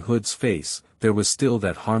Riding Hood's face, there was still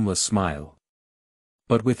that harmless smile.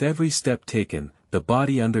 But with every step taken, the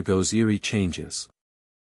body undergoes eerie changes.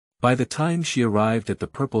 By the time she arrived at the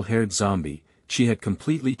purple-haired zombie, she had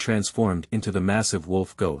completely transformed into the massive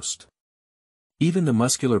wolf ghost. Even the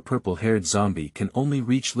muscular purple-haired zombie can only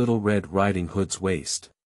reach Little Red Riding Hood's waist.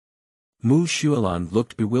 Mu Xuelan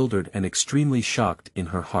looked bewildered and extremely shocked in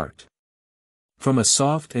her heart. From a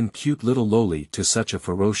soft and cute little loli to such a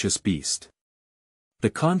ferocious beast. The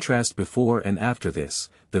contrast before and after this,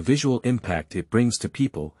 the visual impact it brings to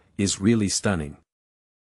people, is really stunning.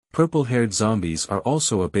 Purple-haired zombies are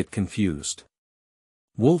also a bit confused.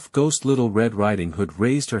 Wolf Ghost Little Red Riding Hood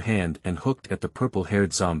raised her hand and hooked at the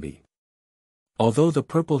purple-haired zombie. Although the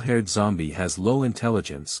purple-haired zombie has low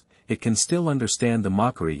intelligence, it can still understand the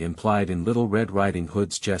mockery implied in Little Red Riding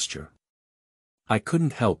Hood's gesture. I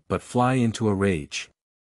couldn't help but fly into a rage.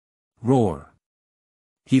 Roar.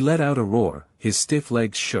 He let out a roar, his stiff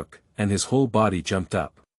legs shook, and his whole body jumped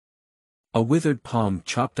up. A withered palm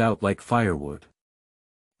chopped out like firewood.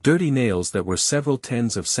 Dirty nails that were several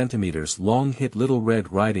tens of centimeters long hit Little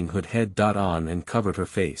Red Riding Hood head on and covered her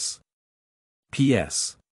face.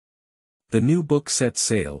 P.S. The new book sets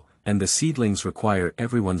sail, and the seedlings require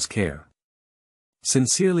everyone's care.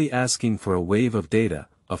 Sincerely asking for a wave of data,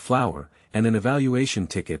 a flower, and an evaluation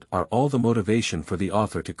ticket are all the motivation for the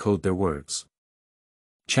author to code their words.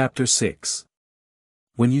 Chapter 6.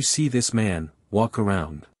 When you see this man, walk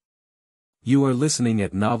around. You are listening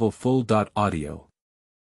at novelfull.audio.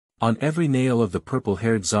 On every nail of the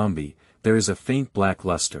purple-haired zombie, there is a faint black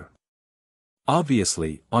luster.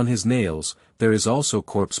 Obviously, on his nails, there is also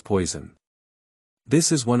corpse poison.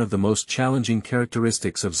 This is one of the most challenging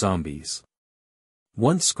characteristics of zombies.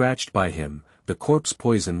 Once scratched by him, the corpse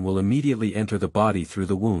poison will immediately enter the body through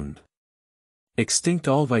the wound. Extinct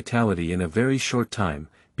all vitality in a very short time,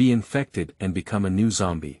 be infected and become a new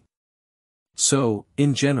zombie. So,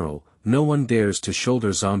 in general, no one dares to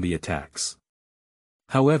shoulder zombie attacks.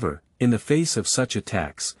 However, in the face of such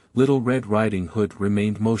attacks, Little Red Riding Hood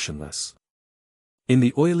remained motionless. In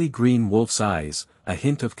the oily green wolf's eyes, a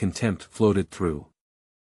hint of contempt floated through.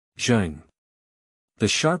 Zheng. The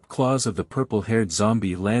sharp claws of the purple-haired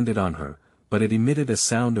zombie landed on her, but it emitted a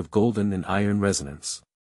sound of golden and iron resonance.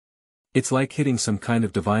 It's like hitting some kind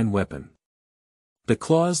of divine weapon. The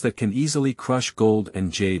claws that can easily crush gold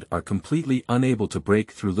and jade are completely unable to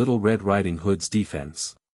break through Little Red Riding Hood's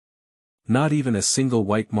defense. Not even a single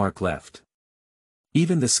white mark left.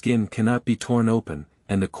 Even the skin cannot be torn open,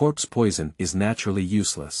 and the corpse poison is naturally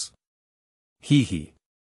useless. Hee.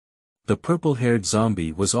 The purple-haired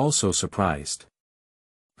zombie was also surprised.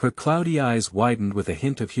 Her cloudy eyes widened with a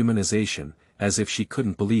hint of humanization, as if she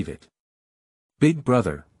couldn't believe it. Big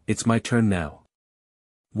brother, it's my turn now.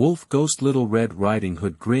 Wolf Ghost Little Red Riding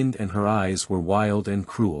Hood grinned and her eyes were wild and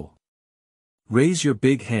cruel. Raise your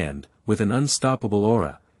big hand, with an unstoppable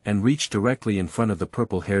aura, and reach directly in front of the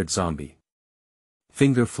purple-haired zombie.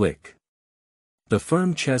 Finger flick. The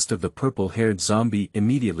firm chest of the purple-haired zombie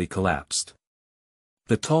immediately collapsed.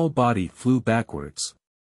 The tall body flew backwards.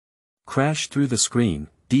 Crashed through the screen,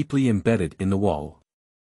 deeply embedded in the wall.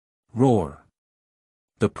 Roar.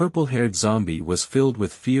 The purple-haired zombie was filled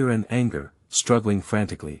with fear and anger, struggling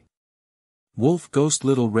frantically. Wolf Ghost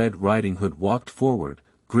Little Red Riding Hood walked forward,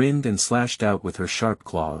 grinned and slashed out with her sharp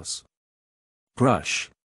claws. Brush.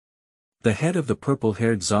 The head of the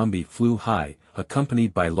purple-haired zombie flew high,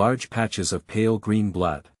 accompanied by large patches of pale green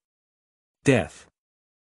blood. Death.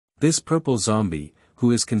 This purple zombie,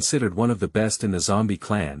 who is considered one of the best in the zombie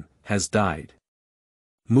clan, has died.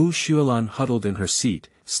 Mu Xuelan huddled in her seat,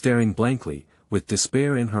 staring blankly, with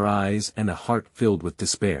despair in her eyes and a heart filled with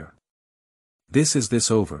despair. Is this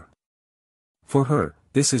over? For her,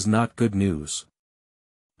 this is not good news.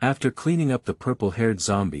 After cleaning up the purple-haired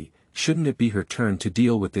zombie, shouldn't it be her turn to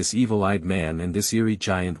deal with this evil-eyed man and this eerie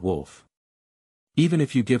giant wolf? Even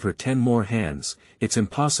if you give her 10 more hands, it's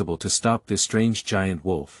impossible to stop this strange giant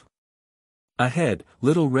wolf. Ahead,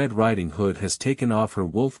 Little Red Riding Hood has taken off her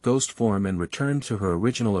wolf ghost form and returned to her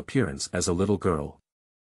original appearance as a little girl.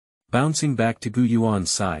 Bouncing back to Gu Yuan's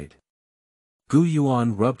side. Gu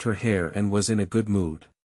Yuan rubbed her hair and was in a good mood.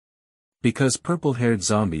 Because purple-haired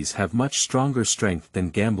zombies have much stronger strength than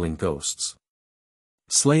gambling ghosts.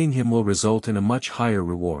 Slaying him will result in a much higher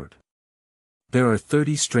reward. There are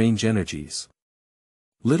 30 strange energies.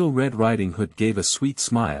 Little Red Riding Hood gave a sweet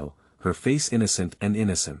smile, her face innocent and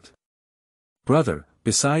innocent. Brother,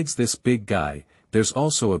 besides this big guy, there's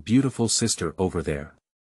also a beautiful sister over there.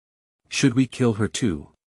 Should we kill her too?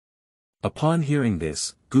 Upon hearing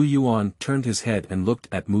this, Gu Yuan turned his head and looked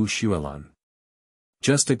at Mu Xuelan.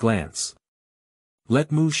 Just a glance.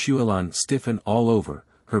 Let Mu Xuelan stiffen all over,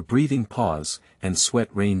 her breathing pause, and sweat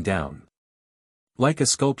rain down. Like a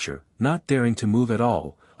sculpture, not daring to move at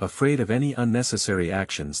all, afraid of any unnecessary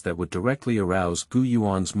actions that would directly arouse Gu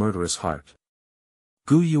Yuan's murderous heart.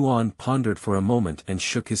 Gu Yuan pondered for a moment and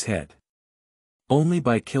shook his head. Only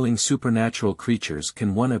by killing supernatural creatures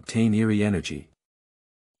can one obtain eerie energy.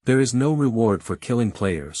 There is no reward for killing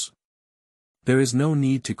players. There is no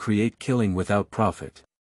need to create killing without profit.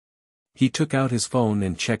 He took out his phone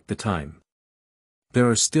and checked the time. There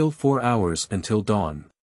are still 4 hours until dawn.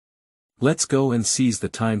 Let's go and seize the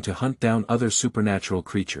time to hunt down other supernatural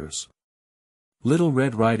creatures. Little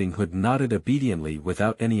Red Riding Hood nodded obediently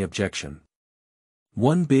without any objection.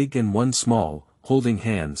 One big and one small, holding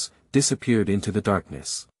hands, disappeared into the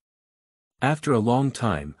darkness. After a long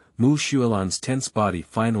time, Mu Xuelan's tense body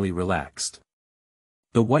finally relaxed.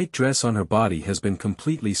 The white dress on her body has been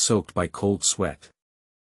completely soaked by cold sweat.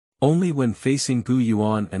 Only when facing Gu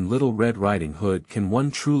Yuan and Little Red Riding Hood can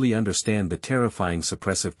one truly understand the terrifying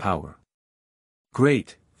suppressive power.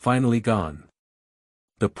 Great, finally gone.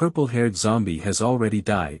 The purple-haired zombie has already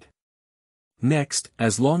died. Next,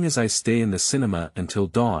 as long as I stay in the cinema until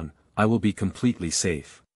dawn, I will be completely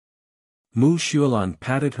safe. Mu Xuelan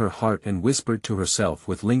patted her heart and whispered to herself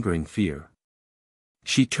with lingering fear.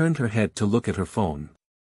 She turned her head to look at her phone.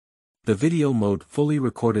 The video mode fully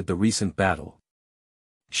recorded the recent battle.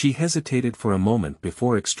 She hesitated for a moment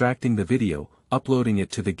before extracting the video, uploading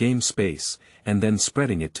it to the game space, and then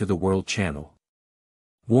spreading it to the World Channel.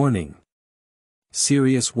 Warning.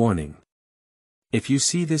 Serious warning. If you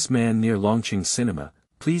see this man near Longqing Cinema,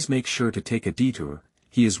 please make sure to take a detour.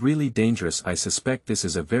 He is really dangerous. I suspect this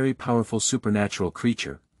is a very powerful supernatural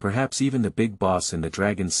creature, perhaps even the big boss in the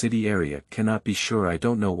Dragon City area. Cannot be sure. I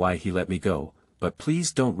don't know why he let me go, but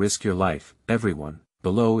please don't risk your life, everyone.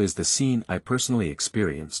 Below is the scene I personally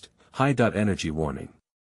experienced. High energy warning.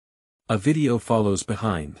 A video follows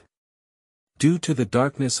behind. Due to the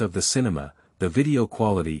darkness of the cinema, the video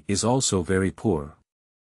quality is also very poor.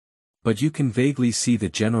 But you can vaguely see the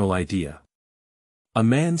general idea. A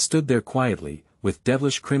man stood there quietly, with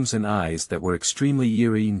devilish crimson eyes that were extremely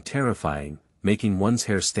eerie and terrifying, making one's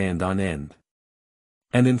hair stand on end.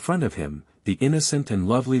 And in front of him, the innocent and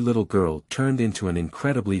lovely little girl turned into an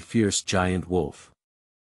incredibly fierce giant wolf.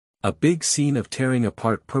 A big scene of tearing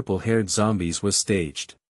apart purple-haired zombies was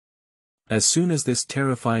staged. As soon as this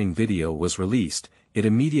terrifying video was released, it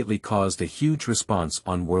immediately caused a huge response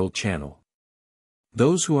on World Channel.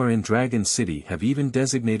 Those who are in Dragon City have even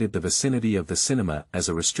designated the vicinity of the cinema as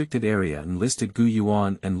a restricted area and listed Gu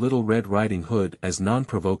Yuan and Little Red Riding Hood as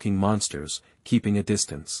non-provoking monsters, keeping a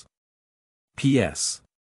distance. P.S.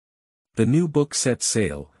 The new book sets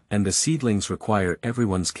sail, and the seedlings require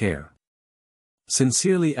everyone's care.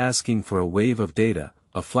 Sincerely asking for a wave of data,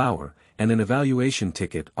 a flower, and an evaluation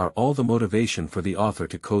ticket are all the motivation for the author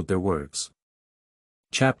to code their words.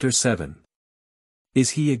 Chapter 7.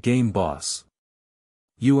 Is he a game boss?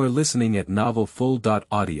 You are listening at Novel Full.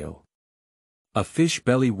 Audio. A fish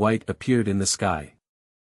belly white appeared in the sky.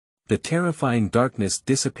 The terrifying darkness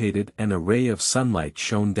dissipated and a ray of sunlight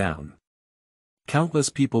shone down. Countless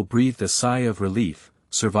people breathed a sigh of relief,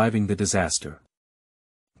 surviving the disaster.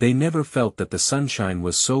 They never felt that the sunshine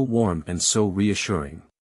was so warm and so reassuring.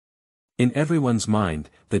 In everyone's mind,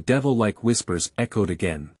 the devil-like whispers echoed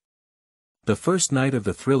again. The first night of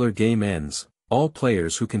the thriller game ends. All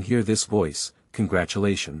players who can hear this voice,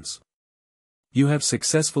 congratulations. You have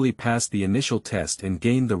successfully passed the initial test and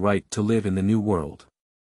gained the right to live in the new world.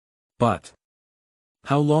 But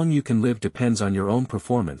how long you can live depends on your own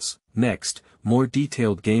performance. Next, more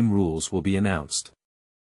detailed game rules will be announced.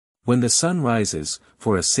 When the sun rises,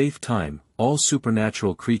 for a safe time, all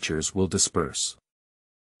supernatural creatures will disperse.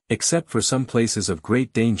 Except for some places of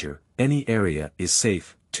great danger, any area is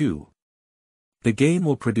safe, too. The game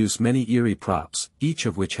will produce many eerie props, each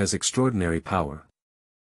of which has extraordinary power.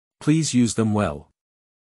 Please use them well.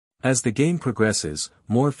 As the game progresses,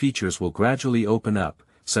 more features will gradually open up,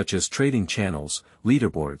 such as trading channels,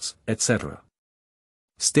 leaderboards, etc.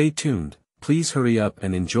 Stay tuned, please hurry up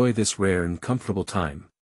and enjoy this rare and comfortable time.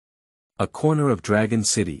 A corner of Dragon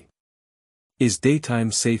City. Is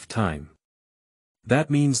daytime safe time? That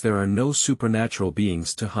means there are no supernatural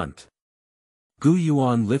beings to hunt.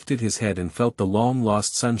 Yuan lifted his head and felt the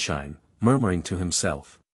long-lost sunshine, murmuring to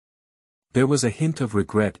himself. There was a hint of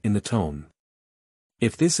regret in the tone.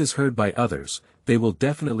 If this is heard by others, they will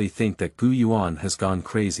definitely think that Yuan has gone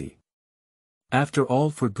crazy. After all,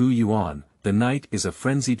 for Yuan, the night is a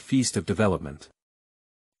frenzied feast of development.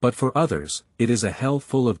 But for others, it is a hell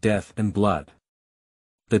full of death and blood.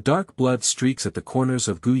 The dark blood streaks at the corners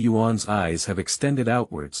of Yuan's eyes have extended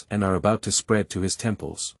outwards and are about to spread to his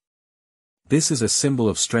temples. This is a symbol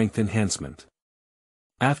of strength enhancement.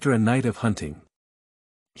 After a night of hunting,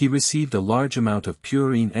 he received a large amount of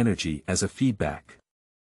purine energy as a feedback.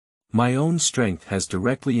 My own strength has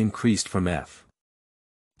directly increased from F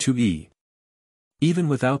to E. Even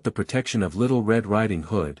without the protection of Little Red Riding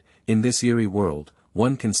Hood, in this eerie world,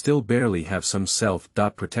 one can still barely have some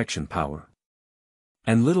self-protection power.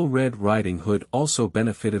 And Little Red Riding Hood also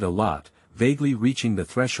benefited a lot, vaguely reaching the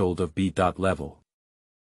threshold of B. level.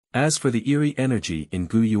 As for the eerie energy in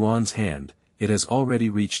Yuan's hand, it has already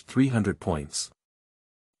reached 300 points.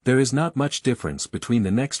 There is not much difference between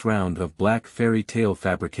the next round of Black Fairy Tale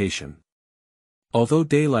fabrication. Although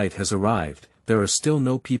daylight has arrived, there are still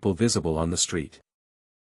no people visible on the street.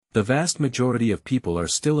 The vast majority of people are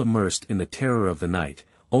still immersed in the terror of the night,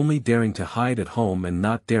 only daring to hide at home and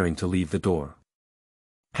not daring to leave the door.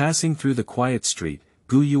 Passing through the quiet street,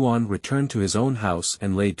 Yuan returned to his own house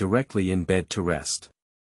and lay directly in bed to rest.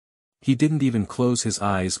 He didn't even close his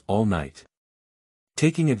eyes all night.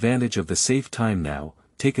 Taking advantage of the safe time now,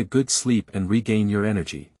 take a good sleep and regain your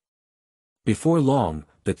energy. Before long,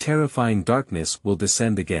 the terrifying darkness will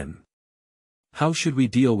descend again. How should we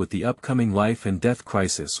deal with the upcoming life and death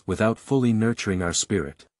crisis without fully nurturing our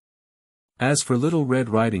spirit? As for Little Red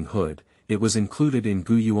Riding Hood, it was included in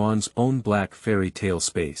Yuan's own Black Fairy Tale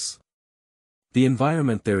space. The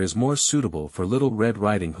environment there is more suitable for Little Red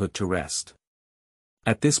Riding Hood to rest.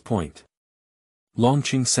 At this point,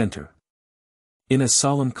 Longqing Center. In a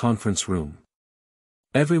solemn conference room.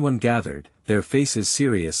 Everyone gathered, their faces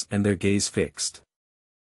serious and their gaze fixed.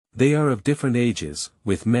 They are of different ages,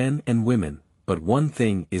 with men and women, but one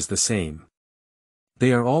thing is the same.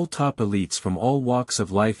 They are all top elites from all walks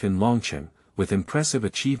of life in Longqing, with impressive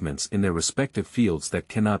achievements in their respective fields that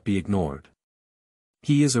cannot be ignored.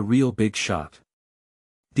 He is a real big shot.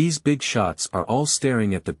 These big shots are all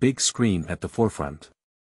staring at the big screen at the forefront.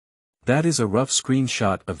 That is a rough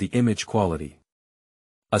screenshot of the image quality.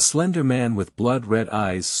 A slender man with blood-red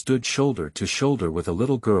eyes stood shoulder to shoulder with a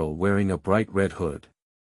little girl wearing a bright red hood.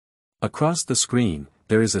 Across the screen,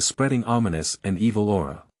 there is a spreading ominous and evil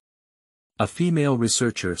aura. A female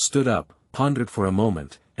researcher stood up, pondered for a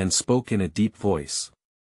moment, and spoke in a deep voice.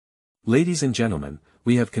 Ladies and gentlemen,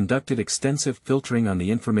 we have conducted extensive filtering on the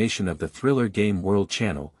information of the Thriller Game World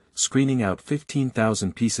channel, screening out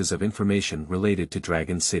 15,000 pieces of information related to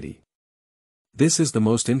Dragon City. This is the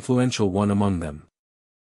most influential one among them.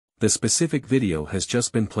 The specific video has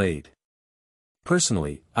just been played.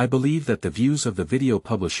 Personally, I believe that the views of the video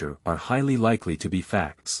publisher are highly likely to be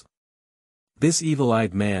facts. This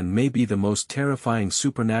evil-eyed man may be the most terrifying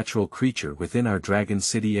supernatural creature within our Dragon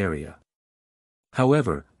City area.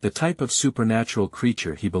 However, the type of supernatural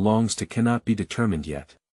creature he belongs to cannot be determined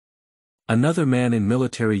yet. Another man in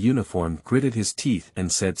military uniform gritted his teeth and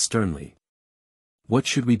said sternly. What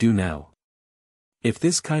should we do now? If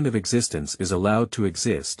this kind of existence is allowed to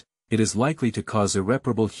exist, it is likely to cause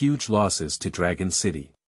irreparable huge losses to Dragon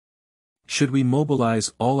City. Should we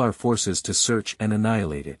mobilize all our forces to search and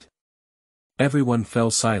annihilate it? Everyone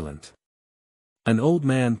fell silent. An old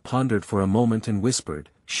man pondered for a moment and whispered,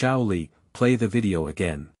 Xiao Li, play the video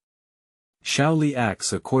again. Xiao Li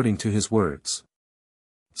acts according to his words.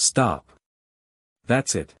 Stop.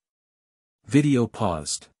 That's it. Video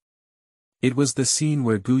paused. It was the scene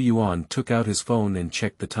where Gu Yuan took out his phone and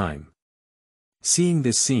checked the time. Seeing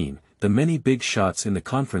this scene, the many big shots in the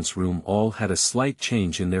conference room all had a slight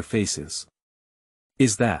change in their faces.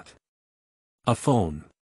 Is that a phone?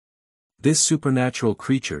 This supernatural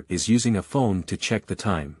creature is using a phone to check the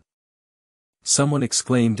time. Someone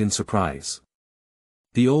exclaimed in surprise.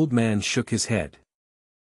 The old man shook his head.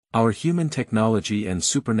 Our human technology and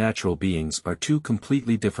supernatural beings are two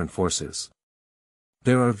completely different forces.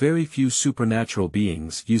 There are very few supernatural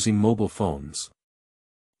beings using mobile phones.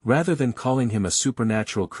 Rather than calling him a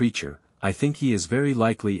supernatural creature, I think he is very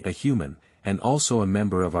likely a human, and also a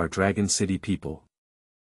member of our Dragon City people.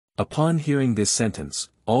 Upon hearing this sentence,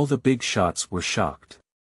 all the big shots were shocked.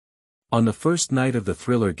 On the first night of the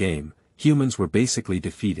thriller game, humans were basically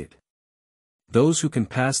defeated. Those who can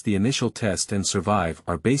pass the initial test and survive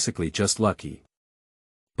are basically just lucky.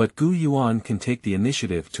 But Gu Yuan can take the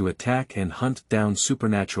initiative to attack and hunt down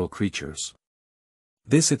supernatural creatures.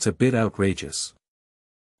 It's a bit outrageous.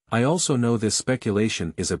 I also know this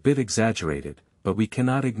speculation is a bit exaggerated, but we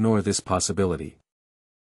cannot ignore this possibility.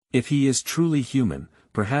 If he is truly human,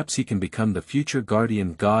 perhaps he can become the future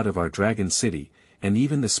guardian god of our Dragon City, and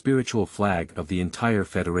even the spiritual flag of the entire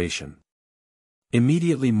Federation.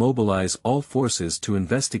 Immediately mobilize all forces to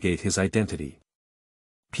investigate his identity.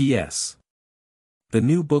 P.S. The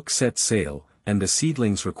new book sets sail, and the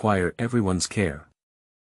seedlings require everyone's care.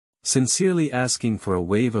 Sincerely asking for a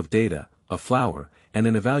wave of data, a flower, and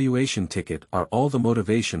an evaluation ticket are all the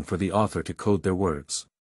motivation for the author to code their words.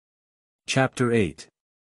 Chapter 8.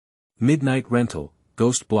 Midnight Rental,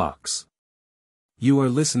 Ghost Blocks. You are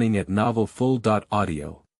listening at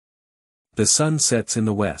novelfull.audio. The sun sets in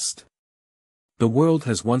the west. The world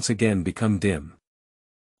has once again become dim.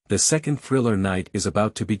 The second thriller night is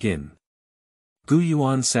about to begin. Gu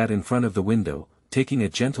Yuan sat in front of the window, taking a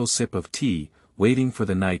gentle sip of tea, waiting for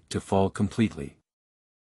the night to fall completely.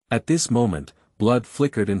 At this moment, blood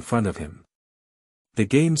flickered in front of him. The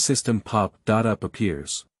game system pop-up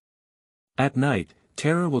appears. At night,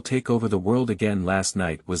 terror will take over the world again. Last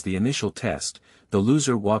night was the initial test, the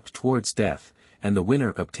loser walked towards death, and the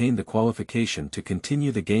winner obtained the qualification to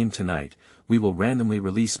continue the game. Tonight, we will randomly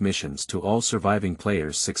release missions to all surviving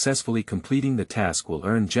players. Successfully completing the task will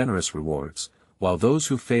earn generous rewards, while those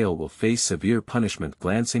who fail will face severe punishment.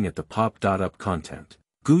 Glancing at the pop-up content,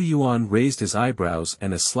 Gu Yuan raised his eyebrows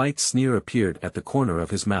and a slight sneer appeared at the corner of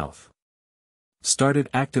his mouth. Started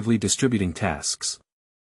actively distributing tasks.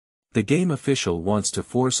 The game official wants to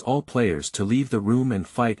force all players to leave the room and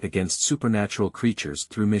fight against supernatural creatures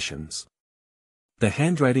through missions. The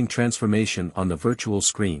handwriting transformation on the virtual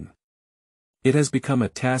screen. It has become a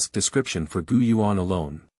task description for Gu Yuan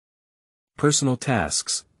alone. Personal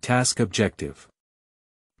tasks, task objective.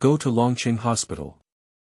 Go to Longqing Hospital.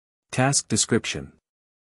 Task description.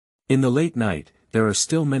 In the late night, there are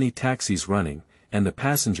still many taxis running, and the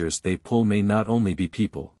passengers they pull may not only be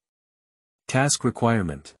people. Task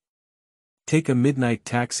requirement. Take a midnight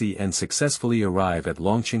taxi and successfully arrive at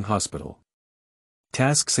Longqing Hospital.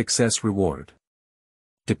 Task success reward.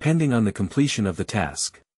 Depending on the completion of the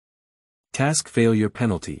task. Task failure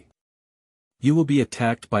penalty. You will be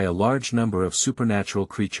attacked by a large number of supernatural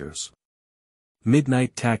creatures.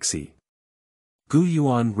 Midnight taxi. Gu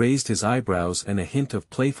Yuan raised his eyebrows and a hint of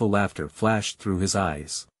playful laughter flashed through his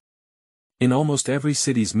eyes. In almost every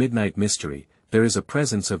city's midnight mystery, there is a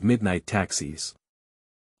presence of midnight taxis.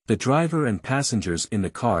 The driver and passengers in the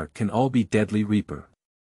car can all be deadly reaper.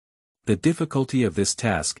 The difficulty of this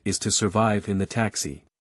task is to survive in the taxi.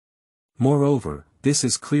 Moreover, this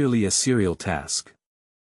is clearly a serial task.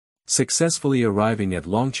 Successfully arriving at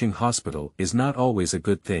Longqing Hospital is not always a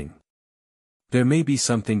good thing. There may be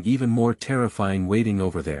something even more terrifying waiting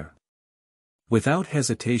over there. Without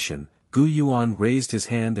hesitation, Gu Yuan raised his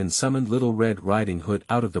hand and summoned Little Red Riding Hood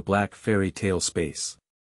out of the Black Fairy Tale space.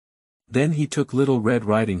 Then he took Little Red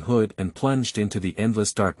Riding Hood and plunged into the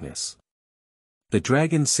endless darkness. The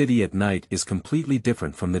Dragon City at night is completely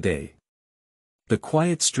different from the day. The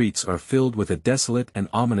quiet streets are filled with a desolate and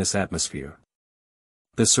ominous atmosphere.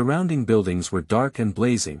 The surrounding buildings were dark and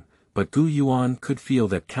blazing, but Gu Yuan could feel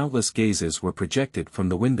that countless gazes were projected from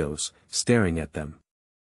the windows, staring at them.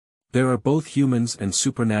 There are both humans and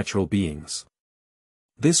supernatural beings.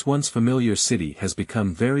 This once familiar city has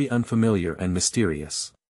become very unfamiliar and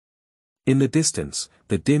mysterious. In the distance,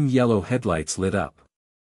 the dim yellow headlights lit up.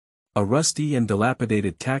 A rusty and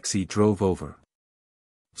dilapidated taxi drove over.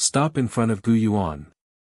 Stop in front of Gu Yuan.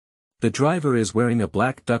 The driver is wearing a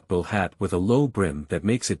black duckbill hat with a low brim that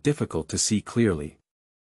makes it difficult to see clearly.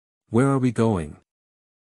 Where are we going?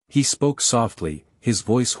 He spoke softly, his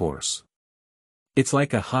voice hoarse. It's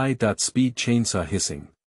like a high-speed chainsaw hissing.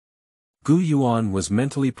 Gu Yuan was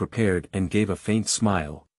mentally prepared and gave a faint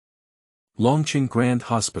smile. Longqing Grand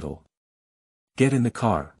Hospital. Get in the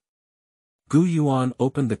car. Gu Yuan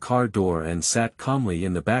opened the car door and sat calmly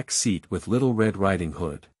in the back seat with Little Red Riding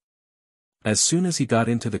Hood. As soon as he got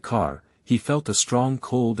into the car, he felt a strong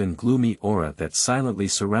cold and gloomy aura that silently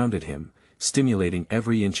surrounded him, stimulating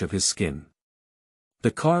every inch of his skin.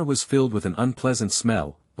 The car was filled with an unpleasant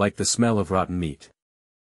smell, like the smell of rotten meat.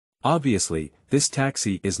 Obviously, this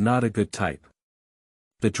taxi is not a good type.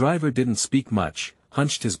 The driver didn't speak much,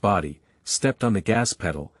 hunched his body, stepped on the gas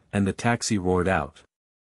pedal, and the taxi roared out.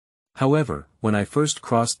 However, when I first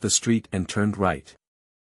crossed the street and turned right,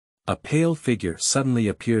 a pale figure suddenly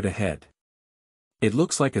appeared ahead. It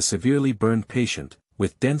looks like a severely burned patient,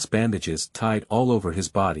 with dense bandages tied all over his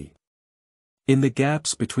body. In the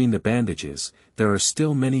gaps between the bandages, there are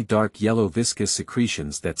still many dark yellow viscous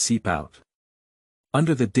secretions that seep out.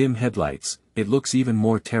 Under the dim headlights, it looks even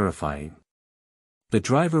more terrifying. The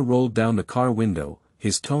driver rolled down the car window,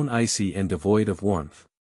 his tone icy and devoid of warmth.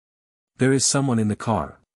 There is someone in the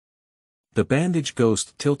car. The bandage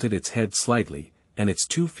ghost tilted its head slightly, and its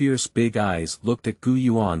two fierce big eyes looked at Gu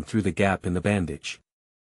Yuan through the gap in the bandage.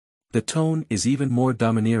 The tone is even more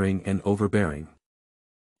domineering and overbearing.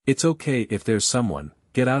 It's okay if there's someone,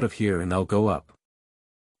 get out of here and I'll go up.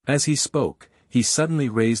 As he spoke, he suddenly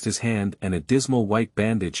raised his hand and a dismal white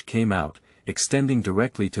bandage came out, extending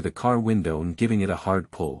directly to the car window and giving it a hard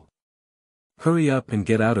pull. Hurry up and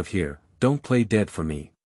get out of here, don't play dead for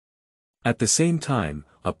me. At the same time,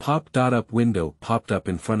 a pop-up window popped up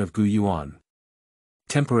in front of Gu Yuan.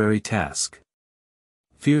 Temporary task.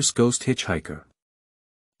 Fierce ghost hitchhiker.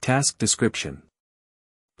 Task description.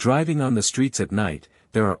 Driving on the streets at night,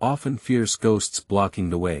 there are often fierce ghosts blocking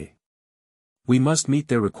the way. We must meet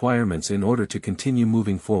their requirements in order to continue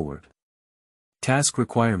moving forward. Task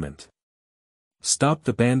requirement. Stop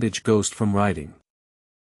the bandage ghost from riding.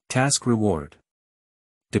 Task reward.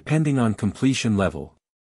 Depending on completion level.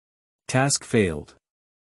 Task failed.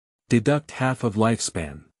 Deduct half of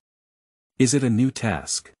lifespan. Is it a new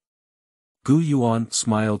task? Gu Yuan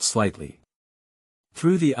smiled slightly.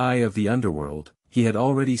 Through the eye of the underworld, he had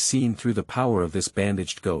already seen through the power of this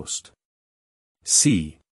bandaged ghost.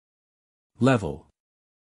 C. Level.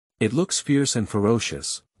 It looks fierce and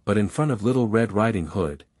ferocious, but in front of Little Red Riding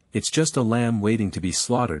Hood, it's just a lamb waiting to be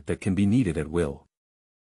slaughtered that can be kneaded at will.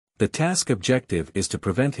 The task objective is to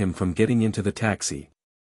prevent him from getting into the taxi.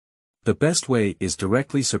 The best way is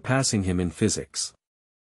directly surpassing him in physics.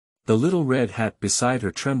 The little red hat beside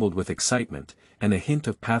her trembled with excitement, and a hint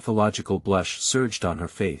of pathological blush surged on her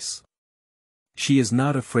face. She is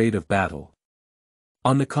not afraid of battle.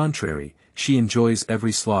 On the contrary, she enjoys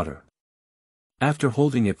every slaughter. After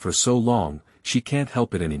holding it for so long, she can't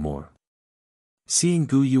help it anymore. Seeing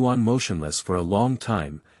Gu Yuan motionless for a long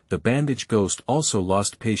time, the bandage ghost also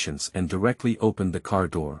lost patience and directly opened the car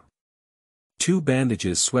door. Two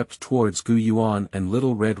bandages swept towards Gu Yuan and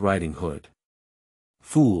Little Red Riding Hood.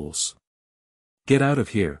 Fools! Get out of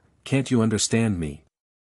here, can't you understand me?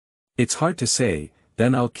 It's hard to say,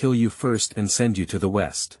 then I'll kill you first and send you to the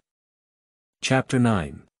west. Chapter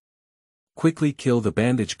 9. Quickly kill the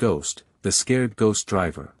bandage ghost, the scared ghost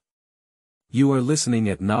driver. You are listening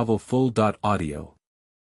at Novel Full. Audio.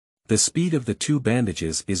 The speed of the two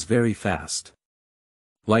bandages is very fast.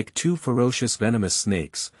 Like two ferocious venomous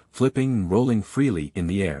snakes, flipping and rolling freely in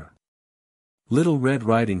the air. Little Red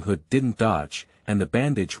Riding Hood didn't dodge, and the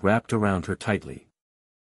bandage wrapped around her tightly.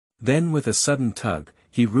 Then with a sudden tug,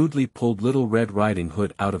 he rudely pulled Little Red Riding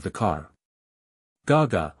Hood out of the car.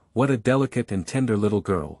 Gaga, what a delicate and tender little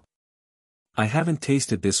girl. I haven't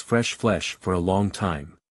tasted this fresh flesh for a long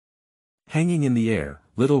time. Hanging in the air,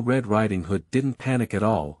 Little Red Riding Hood didn't panic at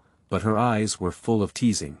all, but her eyes were full of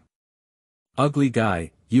teasing. Ugly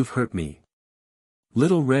guy, you've hurt me.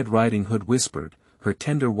 Little Red Riding Hood whispered, her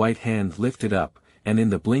tender white hand lifted up, and in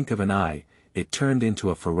the blink of an eye, it turned into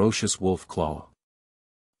a ferocious wolf claw.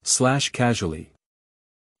 Slash casually.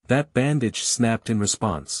 That bandage snapped in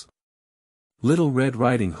response. Little Red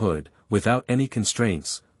Riding Hood, without any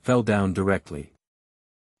constraints, fell down directly.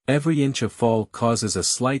 Every inch of fall causes a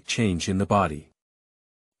slight change in the body.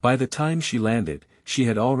 By the time she landed, she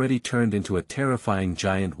had already turned into a terrifying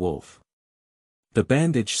giant wolf. The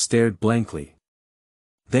bandage stared blankly.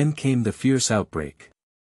 Then came the fierce outbreak.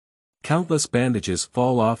 Countless bandages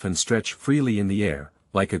fall off and stretch freely in the air,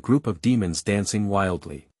 like a group of demons dancing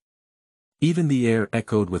wildly. Even the air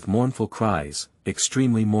echoed with mournful cries,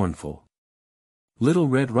 extremely mournful. Little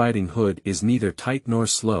Red Riding Hood is neither tight nor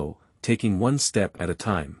slow, taking one step at a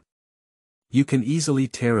time. You can easily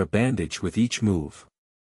tear a bandage with each move.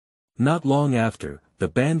 Not long after, the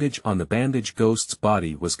bandage on the bandage ghost's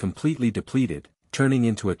body was completely depleted, turning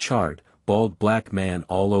into a charred, bald black man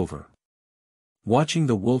all over. Watching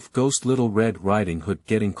the wolf ghost Little Red Riding Hood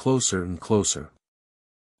getting closer and closer.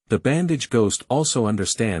 The bandage ghost also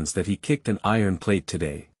understands that he kicked an iron plate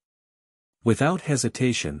today. Without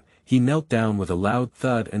hesitation, he knelt down with a loud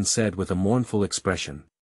thud and said with a mournful expression.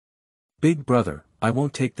 "Big brother, I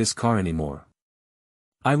won't take this car anymore.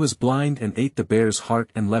 I was blind and ate the bear's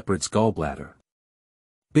heart and leopard's gallbladder.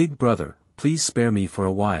 Big brother, please spare me for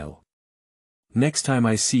a while. Next time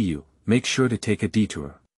I see you, make sure to take a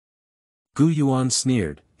detour." Yuan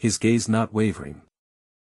sneered, his gaze not wavering.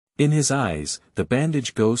 In his eyes, the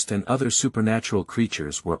bandage ghost and other supernatural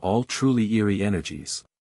creatures were all truly eerie energies.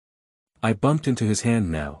 "I bumped into his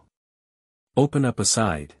hand now. Open up a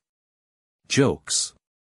side. Jokes.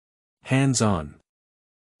 Hands on."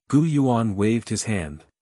 Yuan waved his hand.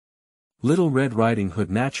 Little Red Riding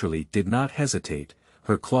Hood naturally did not hesitate,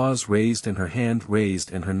 her claws raised and her hand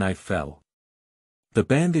raised and her knife fell. The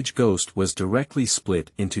bandage ghost was directly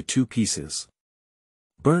split into two pieces.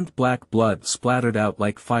 Burnt black blood splattered out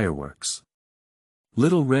like fireworks.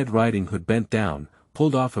 Little Red Riding Hood bent down,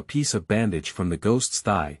 pulled off a piece of bandage from the ghost's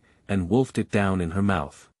thigh, and wolfed it down in her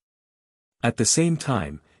mouth. At the same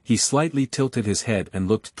time, he slightly tilted his head and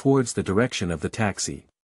looked towards the direction of the taxi.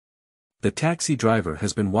 The taxi driver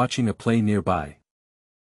has been watching a play nearby.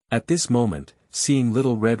 At this moment, seeing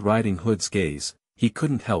Little Red Riding Hood's gaze, he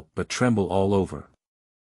couldn't help but tremble all over.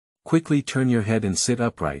 "Quickly turn your head and sit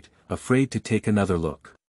upright, afraid to take another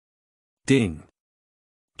look." Ding!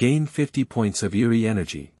 Gain 50 points of eerie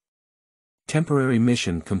energy. Temporary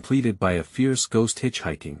mission completed by a fierce ghost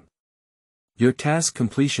hitchhiking. Your task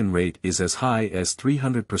completion rate is as high as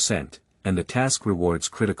 300%, and the task rewards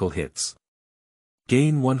critical hits.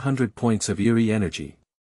 Gain 100 points of eerie energy.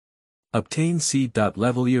 Obtain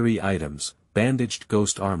C.level eerie items, bandaged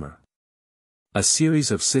ghost armor. A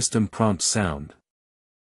series of system prompts sound.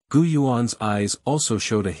 Yuan's eyes also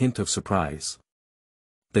showed a hint of surprise.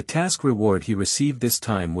 The task reward he received this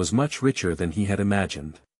time was much richer than he had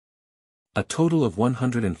imagined. A total of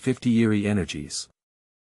 150 eerie energies.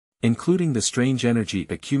 Including the strange energy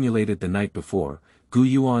accumulated the night before,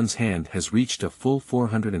 Yuan's hand has reached a full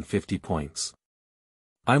 450 points.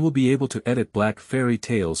 I will be able to edit Black Fairy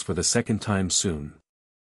Tales for the second time soon.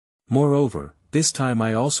 Moreover, this time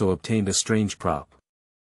I also obtained a strange prop.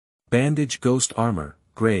 Bandage Ghost Armor,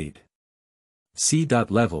 Grade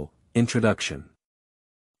C.level, Introduction.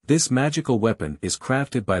 This magical weapon is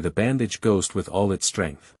crafted by the bandage ghost with all its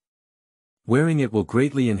strength. Wearing it will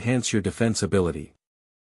greatly enhance your defense ability.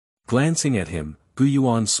 Glancing at him,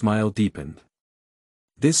 Yuan's smile deepened.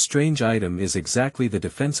 This strange item is exactly the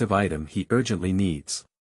defensive item he urgently needs.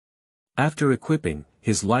 After equipping,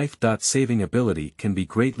 his life-saving ability can be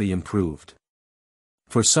greatly improved.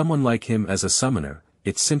 For someone like him as a summoner,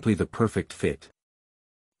 it's simply the perfect fit.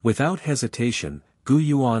 Without hesitation,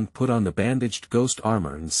 Yuan put on the bandaged ghost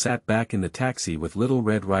armor and sat back in the taxi with Little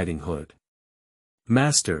Red Riding Hood.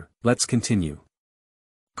 "Master, let's continue."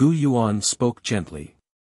 Yuan spoke gently.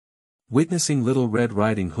 Witnessing Little Red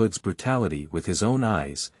Riding Hood's brutality with his own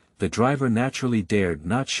eyes, the driver naturally dared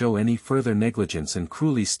not show any further negligence and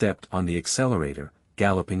cruelly stepped on the accelerator,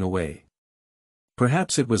 galloping away.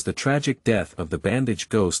 Perhaps it was the tragic death of the bandage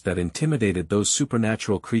ghost that intimidated those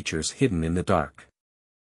supernatural creatures hidden in the dark.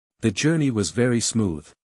 The journey was very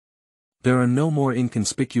smooth. There are no more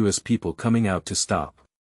inconspicuous people coming out to stop.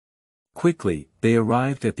 Quickly, they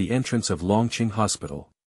arrived at the entrance of Longqing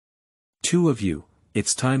Hospital. "Two of you,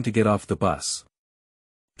 it's time to get off the bus."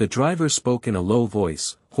 The driver spoke in a low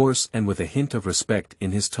voice, hoarse and with a hint of respect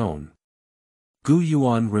in his tone.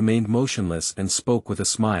 Yuan remained motionless and spoke with a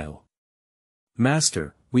smile.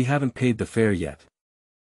 "Master, we haven't paid the fare yet."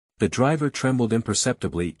 The driver trembled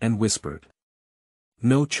imperceptibly and whispered.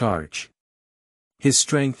 "No charge. His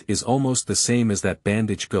strength is almost the same as that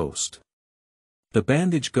bandage ghost." The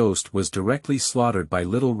bandage ghost was directly slaughtered by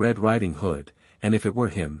Little Red Riding Hood, and if it were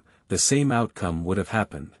him, the same outcome would have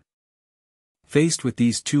happened. Faced with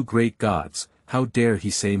these two great gods, how dare he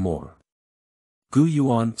say more?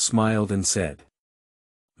 Yuan smiled and said.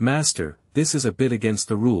 Master, this is a bit against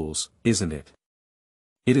the rules, isn't it?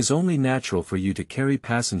 It is only natural for you to carry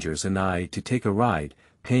passengers and I to take a ride,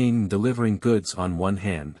 paying and delivering goods on one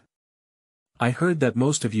hand. I heard that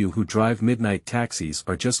most of you who drive midnight taxis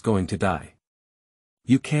are just going to die.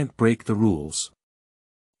 You can't break the rules.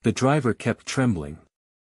 The driver kept trembling.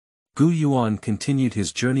 Yuan continued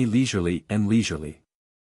his journey leisurely.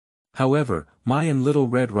 However, my and Little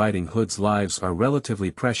Red Riding Hood's lives are relatively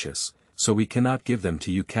precious, so we cannot give them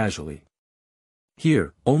to you casually.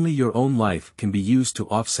 Here, only your own life can be used to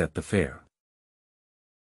offset the fare.